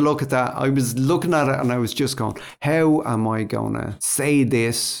 I'd have to look at that. I was looking at it and I was just going, how am I going to say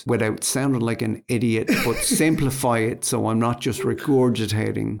this without sounding like an idiot, but simplify it so I'm not just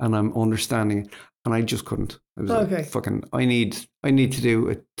regurgitating and I'm understanding it. And I just couldn't. I was like, fucking, I need to do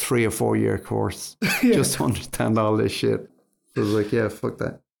a 3 or 4 year course just to understand all this shit. I was like, yeah, fuck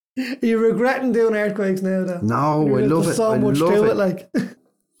that. Are you regretting doing earthquakes now, though? No, I love it. So much to it, like.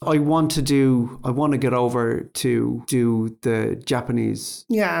 I want to get over to do the Japanese.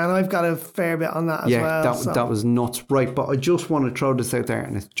 Yeah, and I've got a fair bit on that as well. Yeah, that was nuts. Right, but I just want to throw this out there,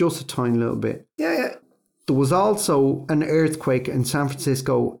 and it's just a tiny little bit. Yeah. There was also an earthquake in San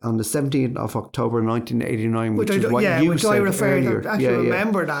Francisco on the 17th of October 1989, which is what you said earlier. I actually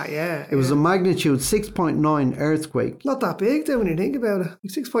remember that, yeah. It was a magnitude 6.9 earthquake. Not that big, though, when you think about it.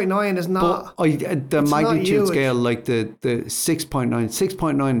 6.9 is not... But the magnitude scale, like the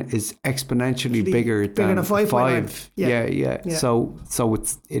 6.9 is exponentially bigger than 5. Yeah. So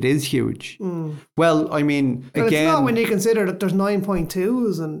it is huge. Well, I mean, but again... it's not when you consider that there's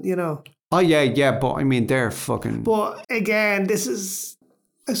 9.2s and, you know... Oh, yeah, but I mean, they're fucking... But again, this is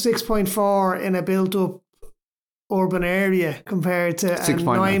a 6.4 in a built-up urban area compared to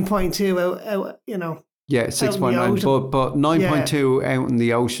 9.2 out, you know... Yeah, 6.9, but 9.2 out in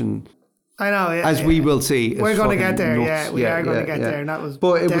the ocean... I know, yeah. As we will see. We're going to get there, we are going to get there, and that was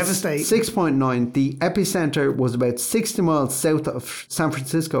devastating. But it was 6.9. The epicenter was about 60 miles south of San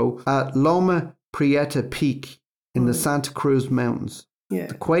Francisco at Loma Prieta Peak in the Santa Cruz Mountains. Yeah.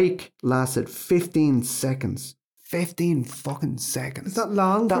 The quake lasted 15 seconds. 15 fucking seconds. Is that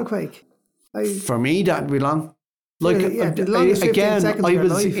long for a quake? For me, that'd be long. Like, the longest 15 again, seconds I of your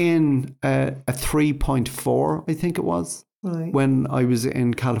was life. in a 3.4, I think it was, when I was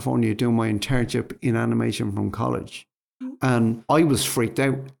in California doing my internship in animation from college. And I was freaked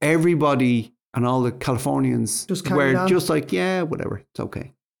out. Everybody and all the Californians were just like, yeah, whatever, it's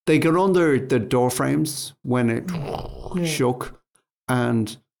okay. They got under the door frames when it shook,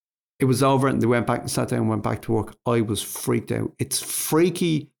 and it was over, and they went back and sat down and went back to work. I was freaked out. It's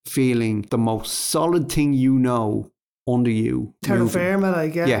freaky feeling the most solid thing you know under you. Terra firma,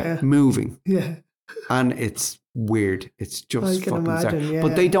 like, moving. Yeah. And it's weird. It's just fucking imagine, bizarre.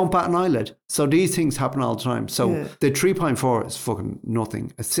 But they don't bat an eyelid. So these things happen all the time. So the 3.4 is fucking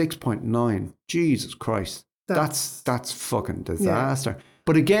nothing. A 6.9, Jesus Christ. That's fucking disaster. Yeah.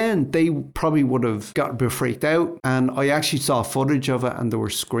 But again, they probably would have got a bit freaked out. And I actually saw footage of it, and there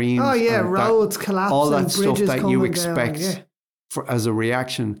were screams. Oh yeah, roads collapsing, all that stuff that you expect for as a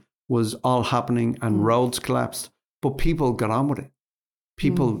reaction was all happening, and roads collapsed. But people got on with it.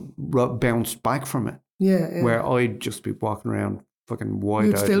 People bounced back from it. Yeah. Where I'd just be walking around fucking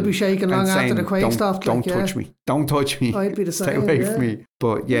wide-eyed. You'd still be shaking along after the quake stopped. Don't touch me. Don't touch me. I'd be the same. Stay away from me.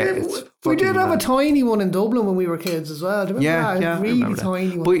 But we did have a tiny one in Dublin when we were kids as well. Do you remember that? A really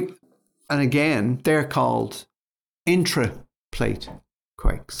tiny one. And again, they're called intraplate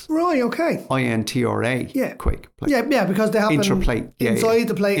quakes. Right, okay. INTRA quake plate. Yeah, because they happen intraplate, inside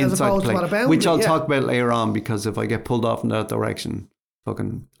the plate as opposed to what a boundary. Which I'll talk about later on, because if I get pulled off in that direction,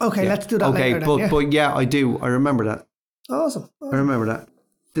 fucking... Okay, let's do that later then, but yeah, I do. I remember that. Awesome. I remember that.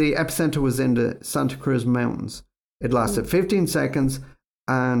 The epicenter was in the Santa Cruz Mountains. It lasted 15 seconds,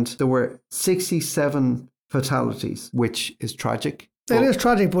 and there were 67 fatalities, which is tragic. It is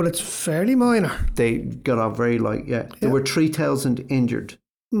tragic, but it's fairly minor. They got off very light, There were 3,000 injured.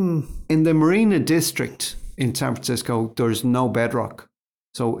 In the Marina District in San Francisco, there's no bedrock.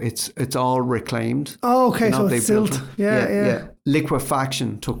 So it's all reclaimed. Oh, okay, so it's silt. Yeah.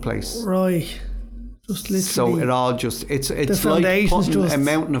 Liquefaction took place. Right. Just literally. So it all just, it's like putting a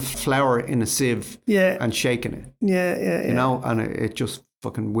mountain of flour in a sieve and shaking it. Yeah. You know, and it just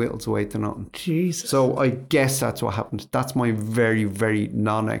fucking whittles away to nothing. Jesus. So I guess that's what happened. That's my very, very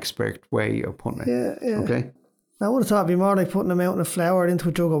non-expert way of putting it. Yeah. Okay. I would have thought it'd be more like putting a mountain of flour into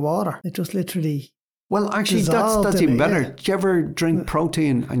a jug of water. It just literally... Well, actually, that's even better. Do you ever drink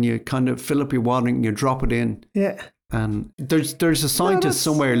protein and you kind of fill up your water and you drop it in? Yeah. And there's a scientist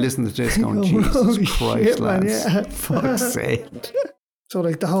somewhere listening to this going, Jesus Christ, lads, fuck's sake. So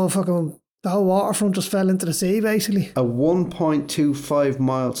like the whole waterfront just fell into the sea, basically. A 1.25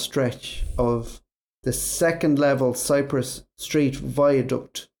 mile stretch of the second level Cypress Street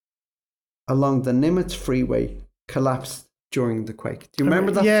viaduct along the Nimitz Freeway collapsed during the quake. Do you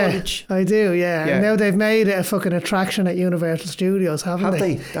remember that footage? I do, And now they've made it a fucking attraction at Universal Studios, haven't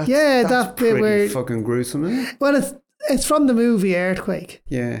they? That's that bit where... fucking gruesome, isn't it? Well, it's from the movie Earthquake.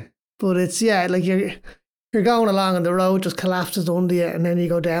 Yeah. But it's, like you're going along and the road just collapses under you, and then you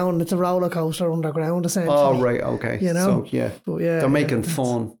go down and it's a roller coaster underground, essentially. Oh, right, okay. You know? So, they're making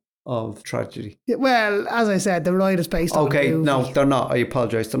fun of tragedy. Yeah, well, as I said, the ride is based on the movie. No, they're not. I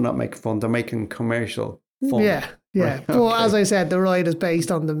apologise. They're not making fun. They're making commercial fun. Yeah. Right, but as I said, the ride is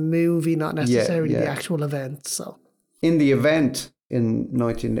based on the movie, not necessarily the actual event. So, in the event in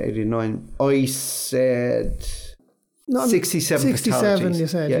 1989, I said 67 fatalities. You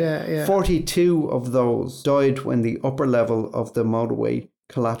said, yeah. 42 of those died when the upper level of the motorway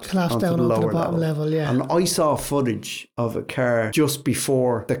collapsed onto down the lower the bottom level. And I saw footage of a car just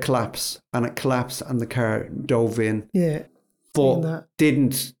before the collapse, and it collapsed and the car dove in. Yeah, but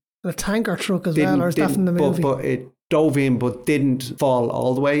didn't. A tanker truck as well, or is that from the movie? But it dove in, but didn't fall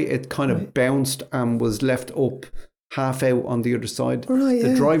all the way. It kind of bounced and was left up half out on the other side. Right,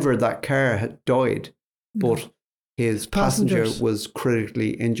 the driver of that car had died, but his passenger Passengers. was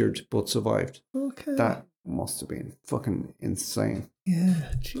critically injured but survived. Okay. That must have been fucking insane. Yeah,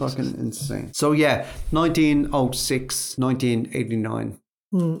 Jesus. Fucking insane. So 1906, 1989.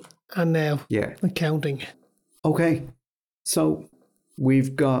 And now. Yeah. I'm counting. Okay. So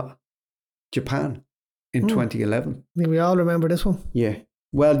we've got Japan in 2011. I think we all remember this one. Yeah.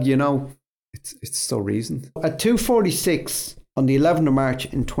 Well, you know, it's so recent. At 2:46 on the 11th of March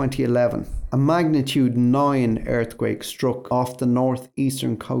in 2011, a magnitude 9 earthquake struck off the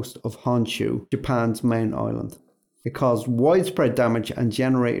northeastern coast of Honshu, Japan's main island. It caused widespread damage and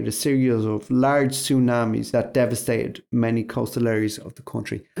generated a series of large tsunamis that devastated many coastal areas of the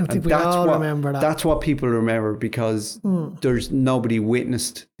country. I think we all remember that. That's what people remember, because there's nobody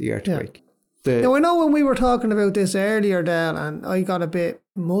witnessed the earthquake. Now, I know when we were talking about this earlier, Dale, and I got a bit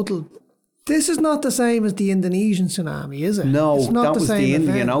muddled. This is not the same as the Indonesian tsunami, is it? No, it's not that was the Indian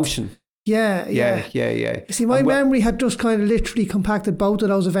event. Ocean. Yeah. You see, my memory had just kind of literally compacted both of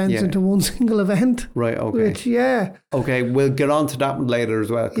those events into one single event. Right, okay. Which, Okay, we'll get on to that one later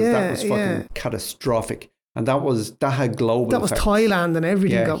as well, because that was fucking catastrophic. And that had global That was effects. Thailand and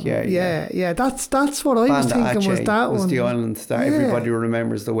everything. Yeah. That's what I was thinking was that was one. the island that everybody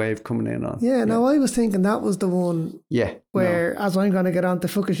remembers the wave coming in on. Yeah, no, I was thinking that was the one where, as I'm going to get on to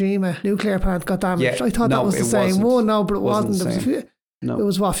Fukushima, nuclear plant got damaged. I thought that was the same one. No, but it wasn't. It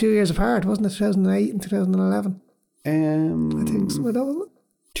was, a few years apart, wasn't it? 2008 and 2011. I think so. That was it?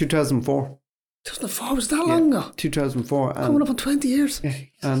 2004. 2004, was that long ago? 2004. Coming up on 20 years. Yeah,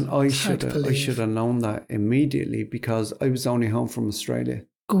 and I should have known that immediately, because I was only home from Australia.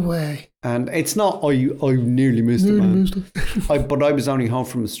 Go away. And it's not, I nearly missed it, man. But I was only home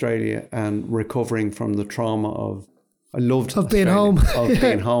from Australia and recovering from the trauma of being home. Of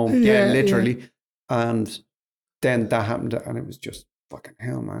being home, literally. And then that happened, and it was just fucking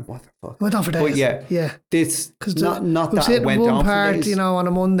hell, man. What the fuck? Went on for days. But this, not that it went on for days. On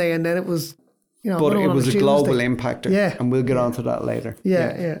a Monday, and then it was... but it was a global impactor, and we'll get on to that later.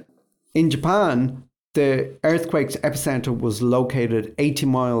 Yeah. In Japan, the earthquake's epicenter was located 80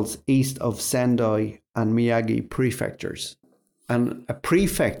 miles east of Sendai and Miyagi prefectures. And a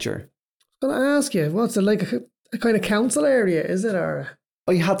prefecture... I was going to ask you, what's it like, a kind of council area, is it? Or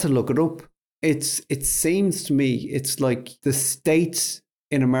I had to look it up. It seems to me it's like the states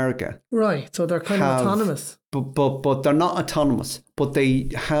in America. Right, so they're kind of autonomous. But they're not autonomous, but they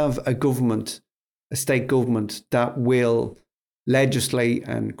have a state government that will legislate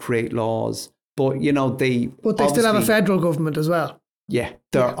and create laws. But, But they still have a federal government as well. Yeah,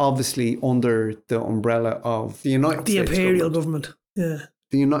 they're obviously under the umbrella of the United States imperial government. Yeah.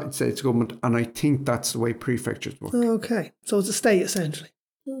 The United States government, and I think that's the way prefectures work. Okay, so it's a state, essentially.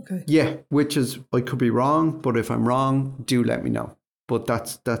 Okay. Yeah, which is, I could be wrong, but if I'm wrong, do let me know. But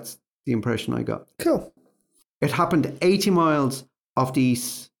that's the impression I got. Cool. It happened 80 miles off the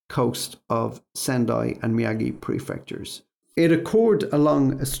east coast of Sendai and Miyagi prefectures. It occurred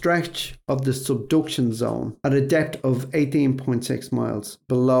along a stretch of the subduction zone at a depth of 18.6 miles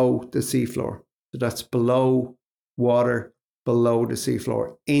below the seafloor. So that's below water, below the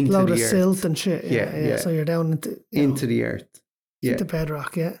seafloor, into below the earth. Silt and shit. Yeah. So you're down into the earth. Yeah. Into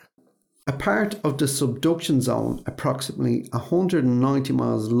bedrock, A part of the subduction zone, approximately 190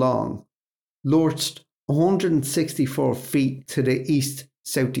 miles long, lurched 164 feet to the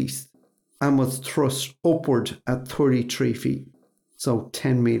east-southeast and was thrust upward at 33 feet, so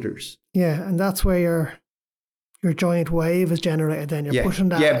 10 meters. Yeah, and that's where your giant wave is generated then. You're pushing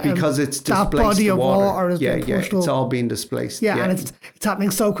that. Yeah, because it's displaced that body of water is being pushed up. It's all being displaced. Yeah, and it's happening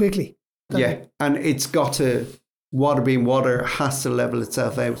so quickly. And it's got to... Water being water has to level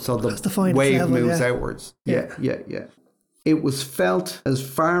itself out, so the wave moves outwards. Yeah. It was felt as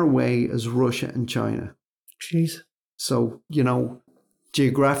far away as Russia and China. Jeez. So,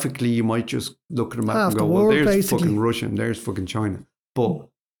 geographically, you might just look at a map and go, well, there's basically. Fucking Russia and there's fucking China. But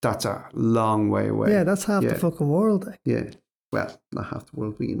that's a long way away. Yeah, that's half the fucking world. Yeah. Well, not half the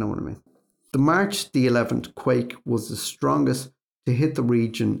world, but you know what I mean. The March the 11th quake was the strongest to hit the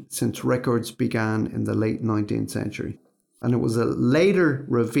region since records began in the late 19th century. And it was later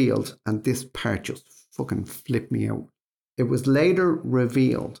revealed, and this part just fucking flipped me out. It was later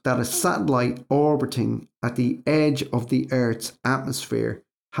revealed that a satellite orbiting at the edge of the Earth's atmosphere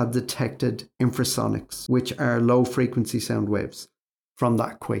had detected infrasonics, which are low frequency sound waves, from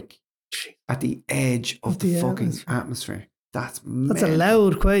that quake. At the edge of the fucking atmosphere. That's a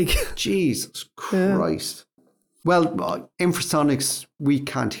loud quake. Jesus Christ. Well, infrasonics, we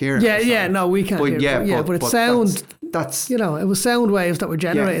can't hear. No, we can't hear. But it sound. That's it was sound waves that were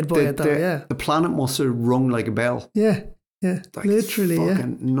generated by it, though. The planet must have rung like a bell. Yeah, Like literally.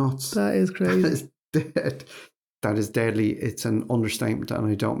 Fucking nuts. That is crazy. That is deadly. It's an understatement, and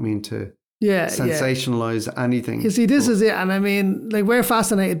I don't mean to sensationalize anything. You see, this is it, and I mean, like, we're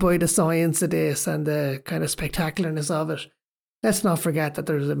fascinated by the science of this and the kind of spectacularness of it. Let's not forget that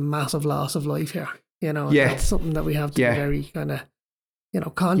there's a massive loss of life here. That's something that we have to be very kind of,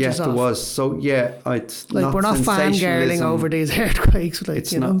 conscious of. Yes, there was. So, it's like, not we're not fangirling over these earthquakes. Like,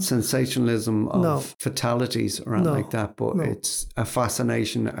 it's not sensationalism of fatalities or anything like that, but it's a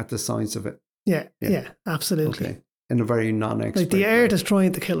fascination at the science of it. Yeah, absolutely. Okay. In a very non-expert like, the earth is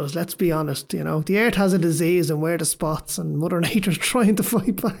trying to kill us, let's be honest. The earth has a disease and we're the spots, and Mother Nature's trying to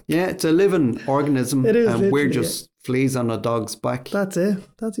fight back. Yeah, it's a living organism. It is, and we're just fleas on a dog's back. That's it.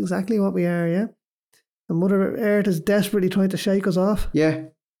 That's exactly what we are, yeah. And Mother Earth is desperately trying to shake us off. Yeah,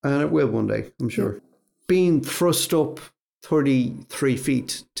 and it will one day, I'm sure. Yeah. Being thrust up 33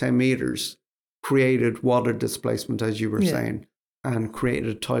 feet, 10 meters, created water displacement, as you were saying. and created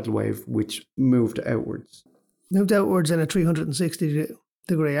a tidal wave which moved outwards. Moved outwards in a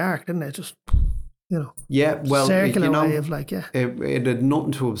 360-degree arc, didn't it? Just, Yeah, well, circular wave, It had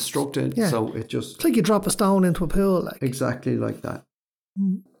nothing to obstruct it, so it just... It's like you drop a stone into a pool, like. Exactly like that.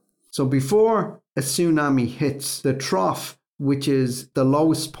 So before a tsunami hits the trough, which is the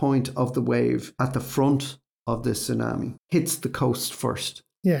lowest point of the wave at the front of the tsunami, hits the coast first.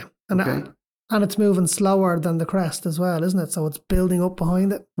 Yeah, and it's moving slower than the crest as well, isn't it? So it's building up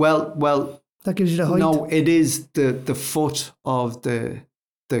behind it. Well, that gives you the height. No, it is the foot of the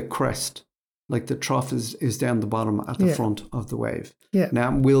crest. Like the trough is down the bottom at the front of the wave. Yeah.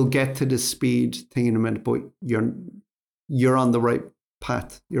 Now we'll get to the speed thing in a minute, but you're on the right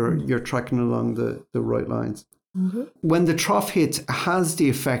path. You're tracking along the right lines. Mm-hmm. When the trough hits, it has the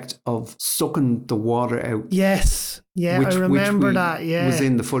effect of sucking the water out. Yes. Yeah, I remember that. Yeah. Was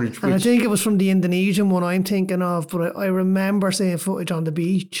in the footage. And I think it was from the Indonesian one I'm thinking of, but I remember seeing footage on the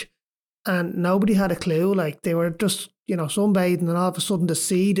beach and nobody had a clue. Like they were just, sunbathing and all of a sudden the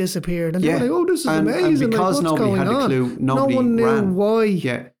sea disappeared. And they were like, oh, this is amazing. And because nobody had a clue, nobody no one knew ran. why.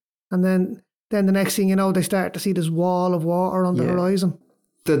 Yeah. And then the next thing you know, they start to see this wall of water on the horizon.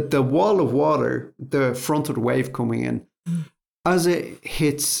 The wall of water, the front of the wave coming in, as it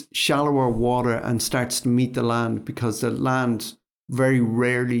hits shallower water and starts to meet the land, because the land very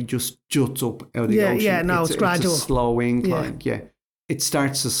rarely just juts up out of the ocean. Yeah, no, it's gradual. It's a slow incline, It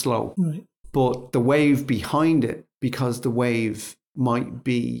starts to slow. Right. But the wave behind it, because the wave might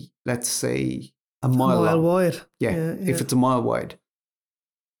be, let's say, a mile wide. Yeah, if it's a mile wide.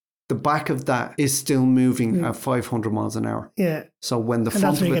 The back of that is still moving at 500 miles an hour. Yeah. So when the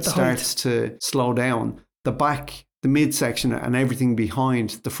front of it starts to slow down, the back, the midsection and everything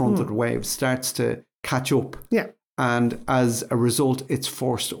behind the front of the wave starts to catch up. Yeah. And as a result, it's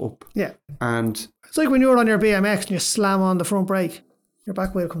forced up. Yeah. And it's like when you're on your BMX and you slam on the front brake, your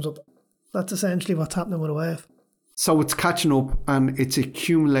back wheel comes up. That's essentially what's happening with a wave. So it's catching up and it's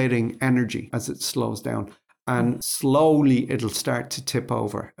accumulating energy as it slows down. And slowly it'll start to tip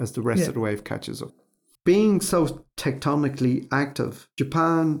over as the rest of the wave catches up. Being so tectonically active,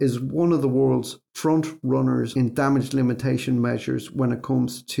 Japan is one of the world's front runners in damage limitation measures when it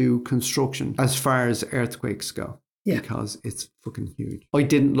comes to construction as far as earthquakes go. Yeah. Because it's fucking huge. I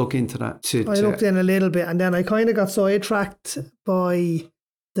didn't look into that. I looked in a little bit and then I kind of got sidetracked by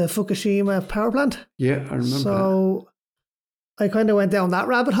the Fukushima power plant. Yeah, I remember So I kind of went down that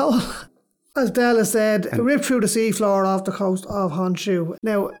rabbit hole. As Della said, it ripped through the seafloor off the coast of Honshu.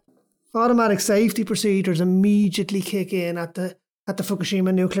 Now, automatic safety procedures immediately kick in at the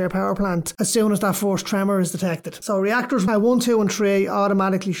Fukushima nuclear power plant as soon as that first tremor is detected. So reactors 1, 2 and 3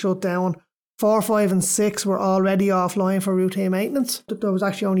 automatically shut down. 4, 5 and 6 were already offline for routine maintenance. There was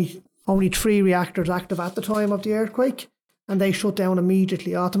actually only 3 reactors active at the time of the earthquake. And they shut down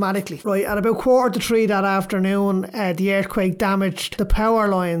immediately, automatically. Right, at about 2:45 that afternoon, the earthquake damaged the power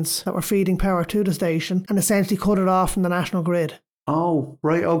lines that were feeding power to the station and essentially cut it off from the national grid. Oh,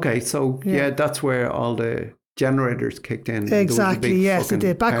 right, okay. So, that's where all the generators kicked in. Exactly, yes, they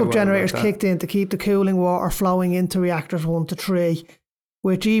did. Backup generators kicked in to keep the cooling water flowing into reactors 1 to 3,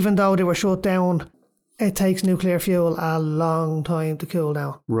 which even though they were shut down, it takes nuclear fuel a long time to cool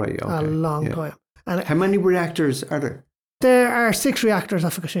down. Right, okay. A long time. And how many reactors are there? There are 6 reactors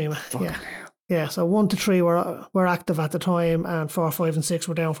at Fukushima. Yeah. So 1 to 3 were active at the time, and 4, 5, and 6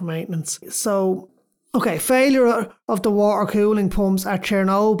 were down for maintenance. So, failure of the water cooling pumps at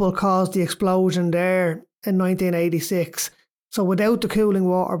Chernobyl caused the explosion there in 1986. So without the cooling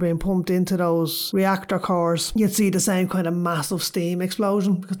water being pumped into those reactor cores, you'd see the same kind of massive steam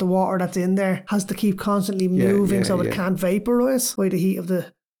explosion because the water that's in there has to keep constantly moving so it can't vaporise by the heat of the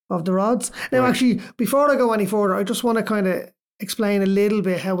rods. Now, actually, before I go any further, I just want to kind of explain a little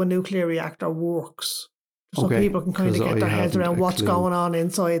bit how a nuclear reactor works, so people can kind of get their heads around what's going on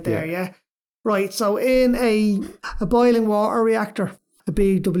inside there. Yeah. Right. So in a boiling water reactor, a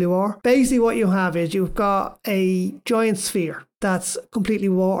BWR, basically what you have is you've got a giant sphere that's completely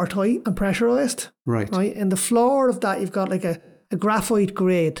watertight and pressurized. Right. In the floor of that, you've got like a graphite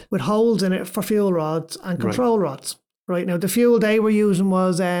grid with holes in it for fuel rods and control rods. Right, now the fuel they were using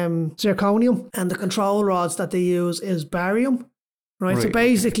was zirconium, and the control rods that they use is barium. Right, so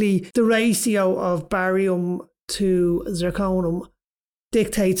basically the ratio of barium to zirconium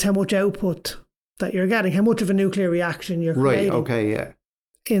dictates how much output that you're getting, how much of a nuclear reaction you're creating.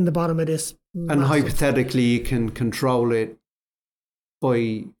 In the bottom of this. And hypothetically, you can control it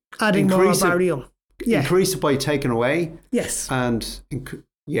by adding more barium. Increase it by taking away. Yes. And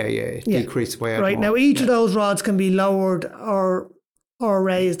decrease by adding more. Now each of those rods can be lowered or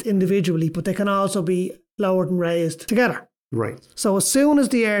raised individually, but they can also be lowered and raised together. Right. So as soon as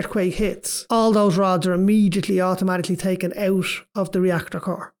the earthquake hits, all those rods are immediately automatically taken out of the reactor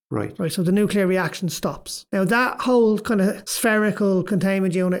core. Right. Right. So the nuclear reaction stops. Now that whole kind of spherical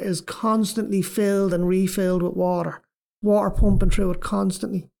containment unit is constantly filled and refilled with water. Water pumping through it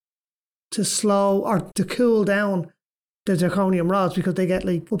constantly to slow or to cool down the zirconium rods, because they get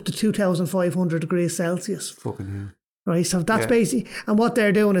like up to 2,500 degrees Celsius. Fucking hell. Right. So that's basically, and what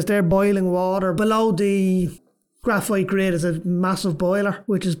they're doing is they're boiling water below the graphite grid. Is a massive boiler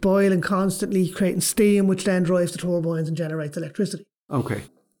which is boiling constantly, creating steam, which then drives the turbines and generates electricity. Okay.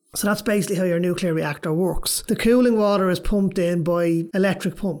 So that's basically how your nuclear reactor works. The cooling water is pumped in by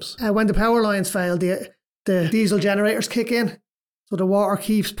electric pumps. When the power lines fail, the diesel generators kick in. So the water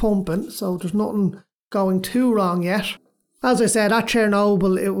keeps pumping. So there's nothing going too wrong yet. As I said, at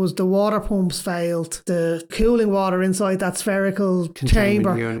Chernobyl, it was the water pumps failed. The cooling water inside that spherical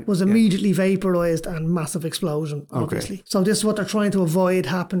chamber was immediately vaporised and massive explosion, obviously. Okay. So this is what they're trying to avoid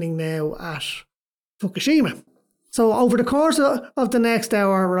happening now at Fukushima. So over the course of the next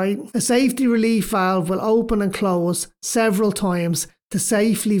hour, right, a safety relief valve will open and close several times to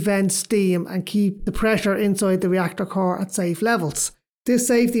safely vent steam and keep the pressure inside the reactor core at safe levels. This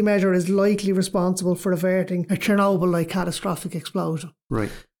safety measure is likely responsible for averting a Chernobyl-like catastrophic explosion. Right.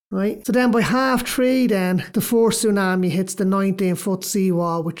 Right. So then by 3:30 then, the first tsunami hits the 19-foot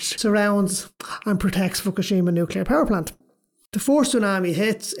seawall, which surrounds and protects Fukushima nuclear power plant. The first tsunami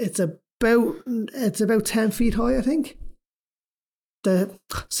hits, it's about 10 feet high, I think. The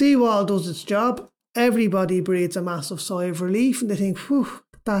seawall does its job. Everybody breathes a massive sigh of relief and they think, whew,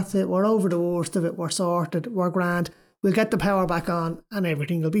 that's it, we're over the worst of it, we're sorted, we're grand, we'll get the power back on and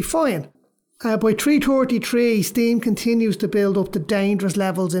everything will be fine. By 3:33, steam continues to build up to dangerous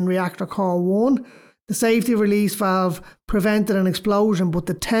levels in reactor core 1. The safety release valve prevented an explosion, but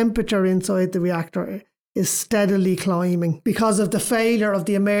the temperature inside the reactor is steadily climbing because of the failure of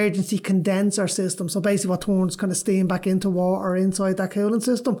the emergency condenser system. So basically what turns kind of steam back into water inside that cooling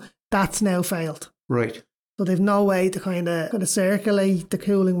system, that's now failed. Right. So they've no way to kind of circulate the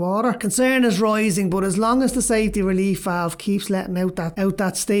cooling water. Concern is rising, but as long as the safety relief valve keeps letting out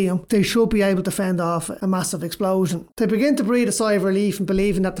that steam, they should be able to fend off a massive explosion. They begin to breathe a sigh of relief and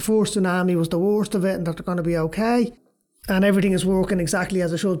believing that the first tsunami was the worst of it and that they're going to be okay. And everything is working exactly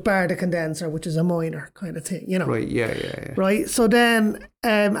as it should, bar the condenser, which is a minor kind of thing, you know. Right, yeah. Right, so then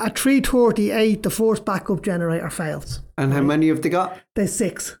at 3:38, the first backup generator fails. And how many have they got? There's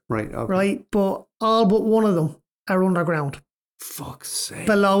 6. Right, okay. Right, but all but one of them are underground. Fuck's sake.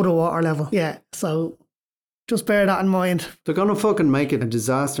 Below the water level. Yeah, so just bear that in mind. They're going to fucking make it a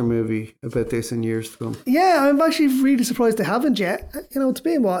disaster movie about this in years to come. Yeah, I'm actually really surprised they haven't yet. You know, it's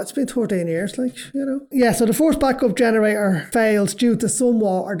been 13 years, like, you know. Yeah, so the first backup generator fails due to some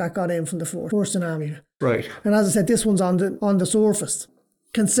water that got in from the first tsunami. Right. And as I said, this one's on the surface.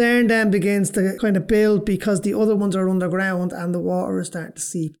 Concern then begins to kind of build because the other ones are underground and the water is starting to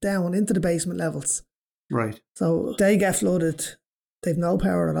seep down into the basement levels. Right. So they get flooded. They've no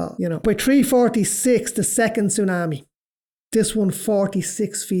power at all, you know. By 3:46, the second tsunami, this one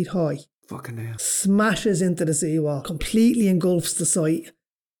 46 feet high, fucking hell, smashes into the seawall, completely engulfs the site.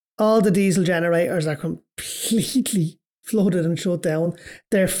 All the diesel generators are completely flooded and shut down.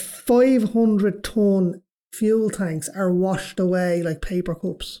 Their 500-ton fuel tanks are washed away like paper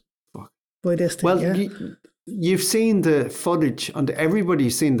cups. Fuck. By this thing. Well, you've seen the footage,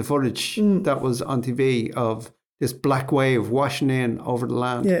 everybody's seen the footage that was on TV of this black wave washing in over the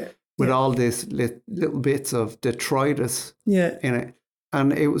land with all this little bits of detritus in it.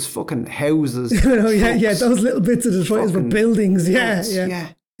 And it was fucking houses. Those little bits of detritus were buildings. Yeah.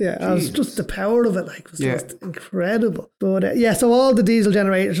 It was just the power of it, like, was just incredible. But so all the diesel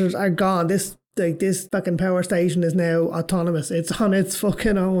generators are gone. This fucking power station is now autonomous. It's on its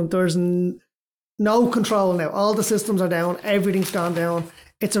fucking own. There's no control now. All the systems are down. Everything's gone down.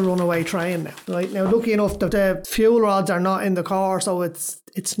 It's a runaway train now, right? Now, lucky enough that the fuel rods are not in the core, so it's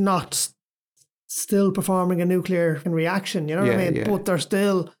not still performing a nuclear reaction, you know what I mean? Yeah. But they're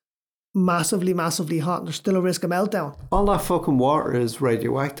still massively, massively hot and there's still a risk of meltdown. All that fucking water is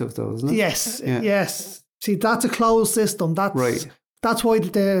radioactive though, isn't it? Yes. See, that's a closed system. That's why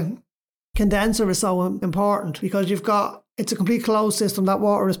the condenser is so important, because it's a complete closed system. That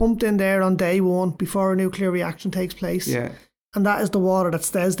water is pumped in there on day one before a nuclear reaction takes place. Yeah. And that is the water that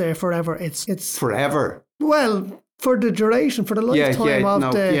stays there forever. It's forever. Well, for the duration, for the lifetime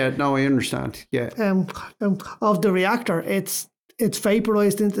I understand. Yeah. Of the reactor, it's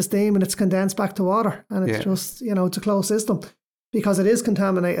vaporized into steam and it's condensed back to water, and it's just, it's a closed system because it is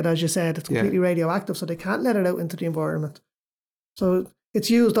contaminated, as you said. It's completely radioactive, so they can't let it out into the environment. So it's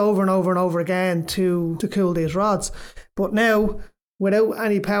used over and over and over again to cool these rods. But now, without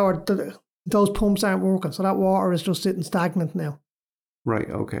any power, those pumps aren't working. So that water is just sitting stagnant now. Right,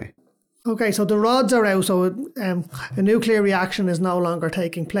 okay. Okay, so the rods are out, so a nuclear reaction is no longer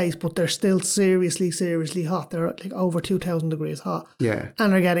taking place, but they're still seriously, seriously hot. They're like over 2,000 degrees hot. Yeah.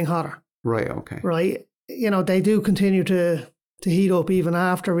 And they're getting hotter. Right, okay. Right? You know, they do continue to heat up even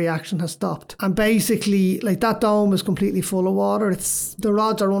after reaction has stopped. And basically, like that dome is completely full of water. The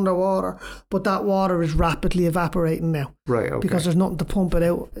rods are underwater, but that water is rapidly evaporating now. Right, okay. Because there's nothing to pump it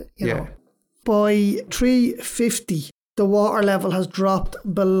out, you know. By 350, the water level has dropped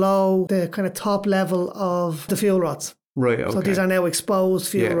below the kind of top level of the fuel rods. Right, okay. So these are now exposed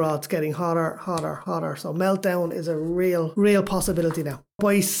fuel rods getting hotter, hotter, hotter. So meltdown is a real possibility now.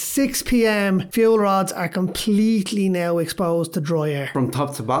 By 6 p.m, fuel rods are completely now exposed to dry air. From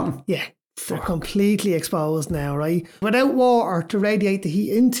top to bottom? Yeah, they're completely exposed now, right? Without water to radiate the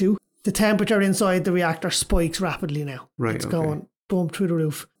heat into, the temperature inside the reactor spikes rapidly now. Right, it's going bump through the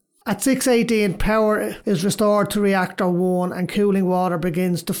roof. At 6:18, power is restored to reactor 1 and cooling water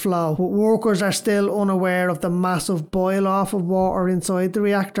begins to flow. But workers are still unaware of the massive boil-off of water inside the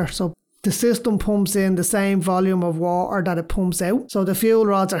reactor. So the system pumps in the same volume of water that it pumps out. So the fuel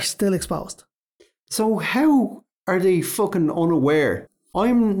rods are still exposed. So how are they fucking unaware?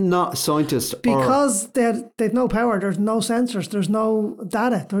 I'm not a scientist. Because they've no power. There's no sensors. There's no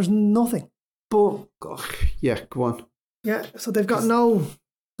data. There's nothing. But, yeah, go on. Yeah, so they've got no...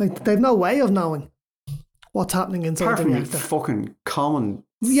 Like, they've no way of knowing what's happening inside the reactor. Fucking common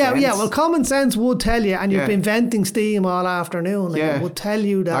sense. Yeah, well, common sense would tell you, and you've been venting steam all afternoon. Like, it would tell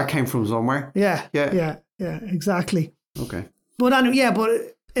you that. That came from somewhere. Yeah, exactly. Okay. But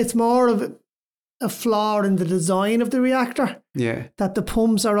it's more of a flaw in the design of the reactor. Yeah. That the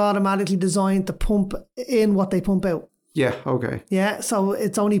pumps are automatically designed to pump in what they pump out. Yeah, okay. Yeah, so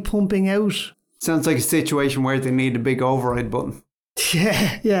it's only pumping out. Sounds like a situation where they need a big override button.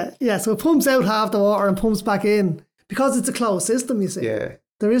 Yeah. So it pumps out half the water and pumps back in because it's a closed system, you see. Yeah.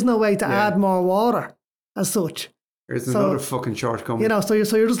 There is no way to add more water as such. There's another fucking shortcoming. You know, so you're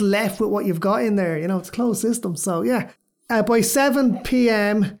just left with what you've got in there. You know, it's a closed system. So, yeah. By 7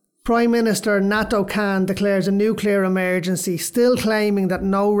 p.m, Prime Minister Nato Khan declares a nuclear emergency, still claiming that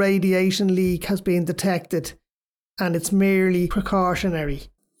no radiation leak has been detected and it's merely precautionary.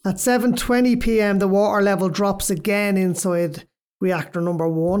 At 7:20 p.m, the water level drops again inside reactor number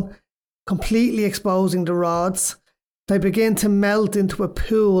 1, completely exposing the rods. They begin to melt into a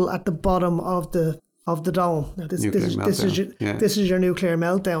pool at the bottom of the dome. Now this is your nuclear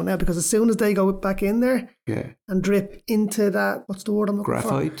meltdown now, because as soon as they go back in there and drip into that, what's the word I'm looking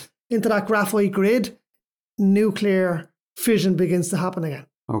for? Into that graphite grid, nuclear fission begins to happen again.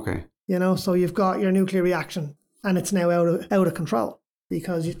 Okay. You know, so you've got your nuclear reaction and it's now out of control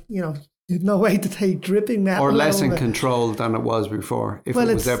because you've no way to take dripping metal. Or less in control than it was before, if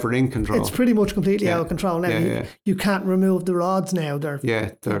it was ever in control. It's pretty much completely out of control now. You can't remove the rods now.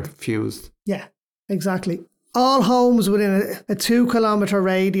 They're fused. Yeah, exactly. All homes within a 2 kilometre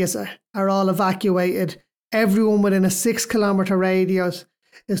radius are all evacuated. Everyone within a 6 kilometre radius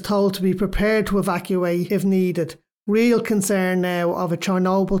is told to be prepared to evacuate if needed. Real concern now of a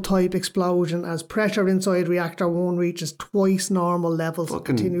Chernobyl-type explosion as pressure inside reactor 1 reaches twice normal levels and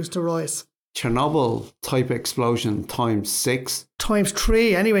continues to rise. Chernobyl-type explosion times 6? Times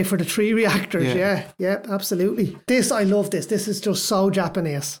 3, anyway, for the 3 reactors, yeah, absolutely. I love this. This is just so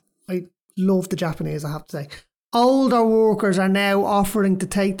Japanese. I love the Japanese, I have to say. Older workers are now offering to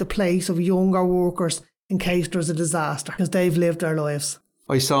take the place of younger workers in case there's a disaster, because they've lived their lives.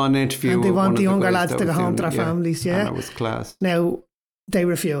 I saw an interview. And they want the younger lads to go home to their families, And it was class. Now, they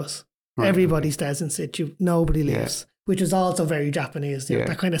refuse. Right, everybody stays in situ. Nobody leaves. Which is also very Japanese.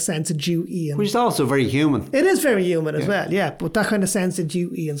 That kind of sense of duty. Which is also very human. It is very human as well, but that kind of sense of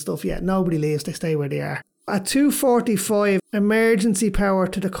duty and stuff, nobody leaves. They stay where they are. At 2:45, emergency power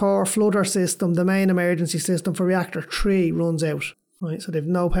to the core floodor system, the main emergency system for reactor 3, runs out. Right, so they've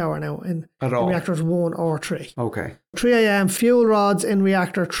no power now in reactors 1 or 3. Okay. 3 a.m, fuel rods in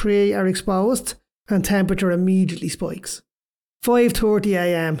reactor 3 are exposed and temperature immediately spikes. 5:30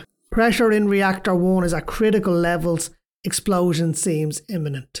 a.m, pressure in reactor 1 is at critical levels. Explosion seems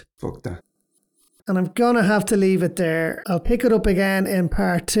imminent. Fuck that. And I'm going to have to leave it there. I'll pick it up again in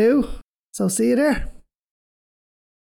part 2. So see you there.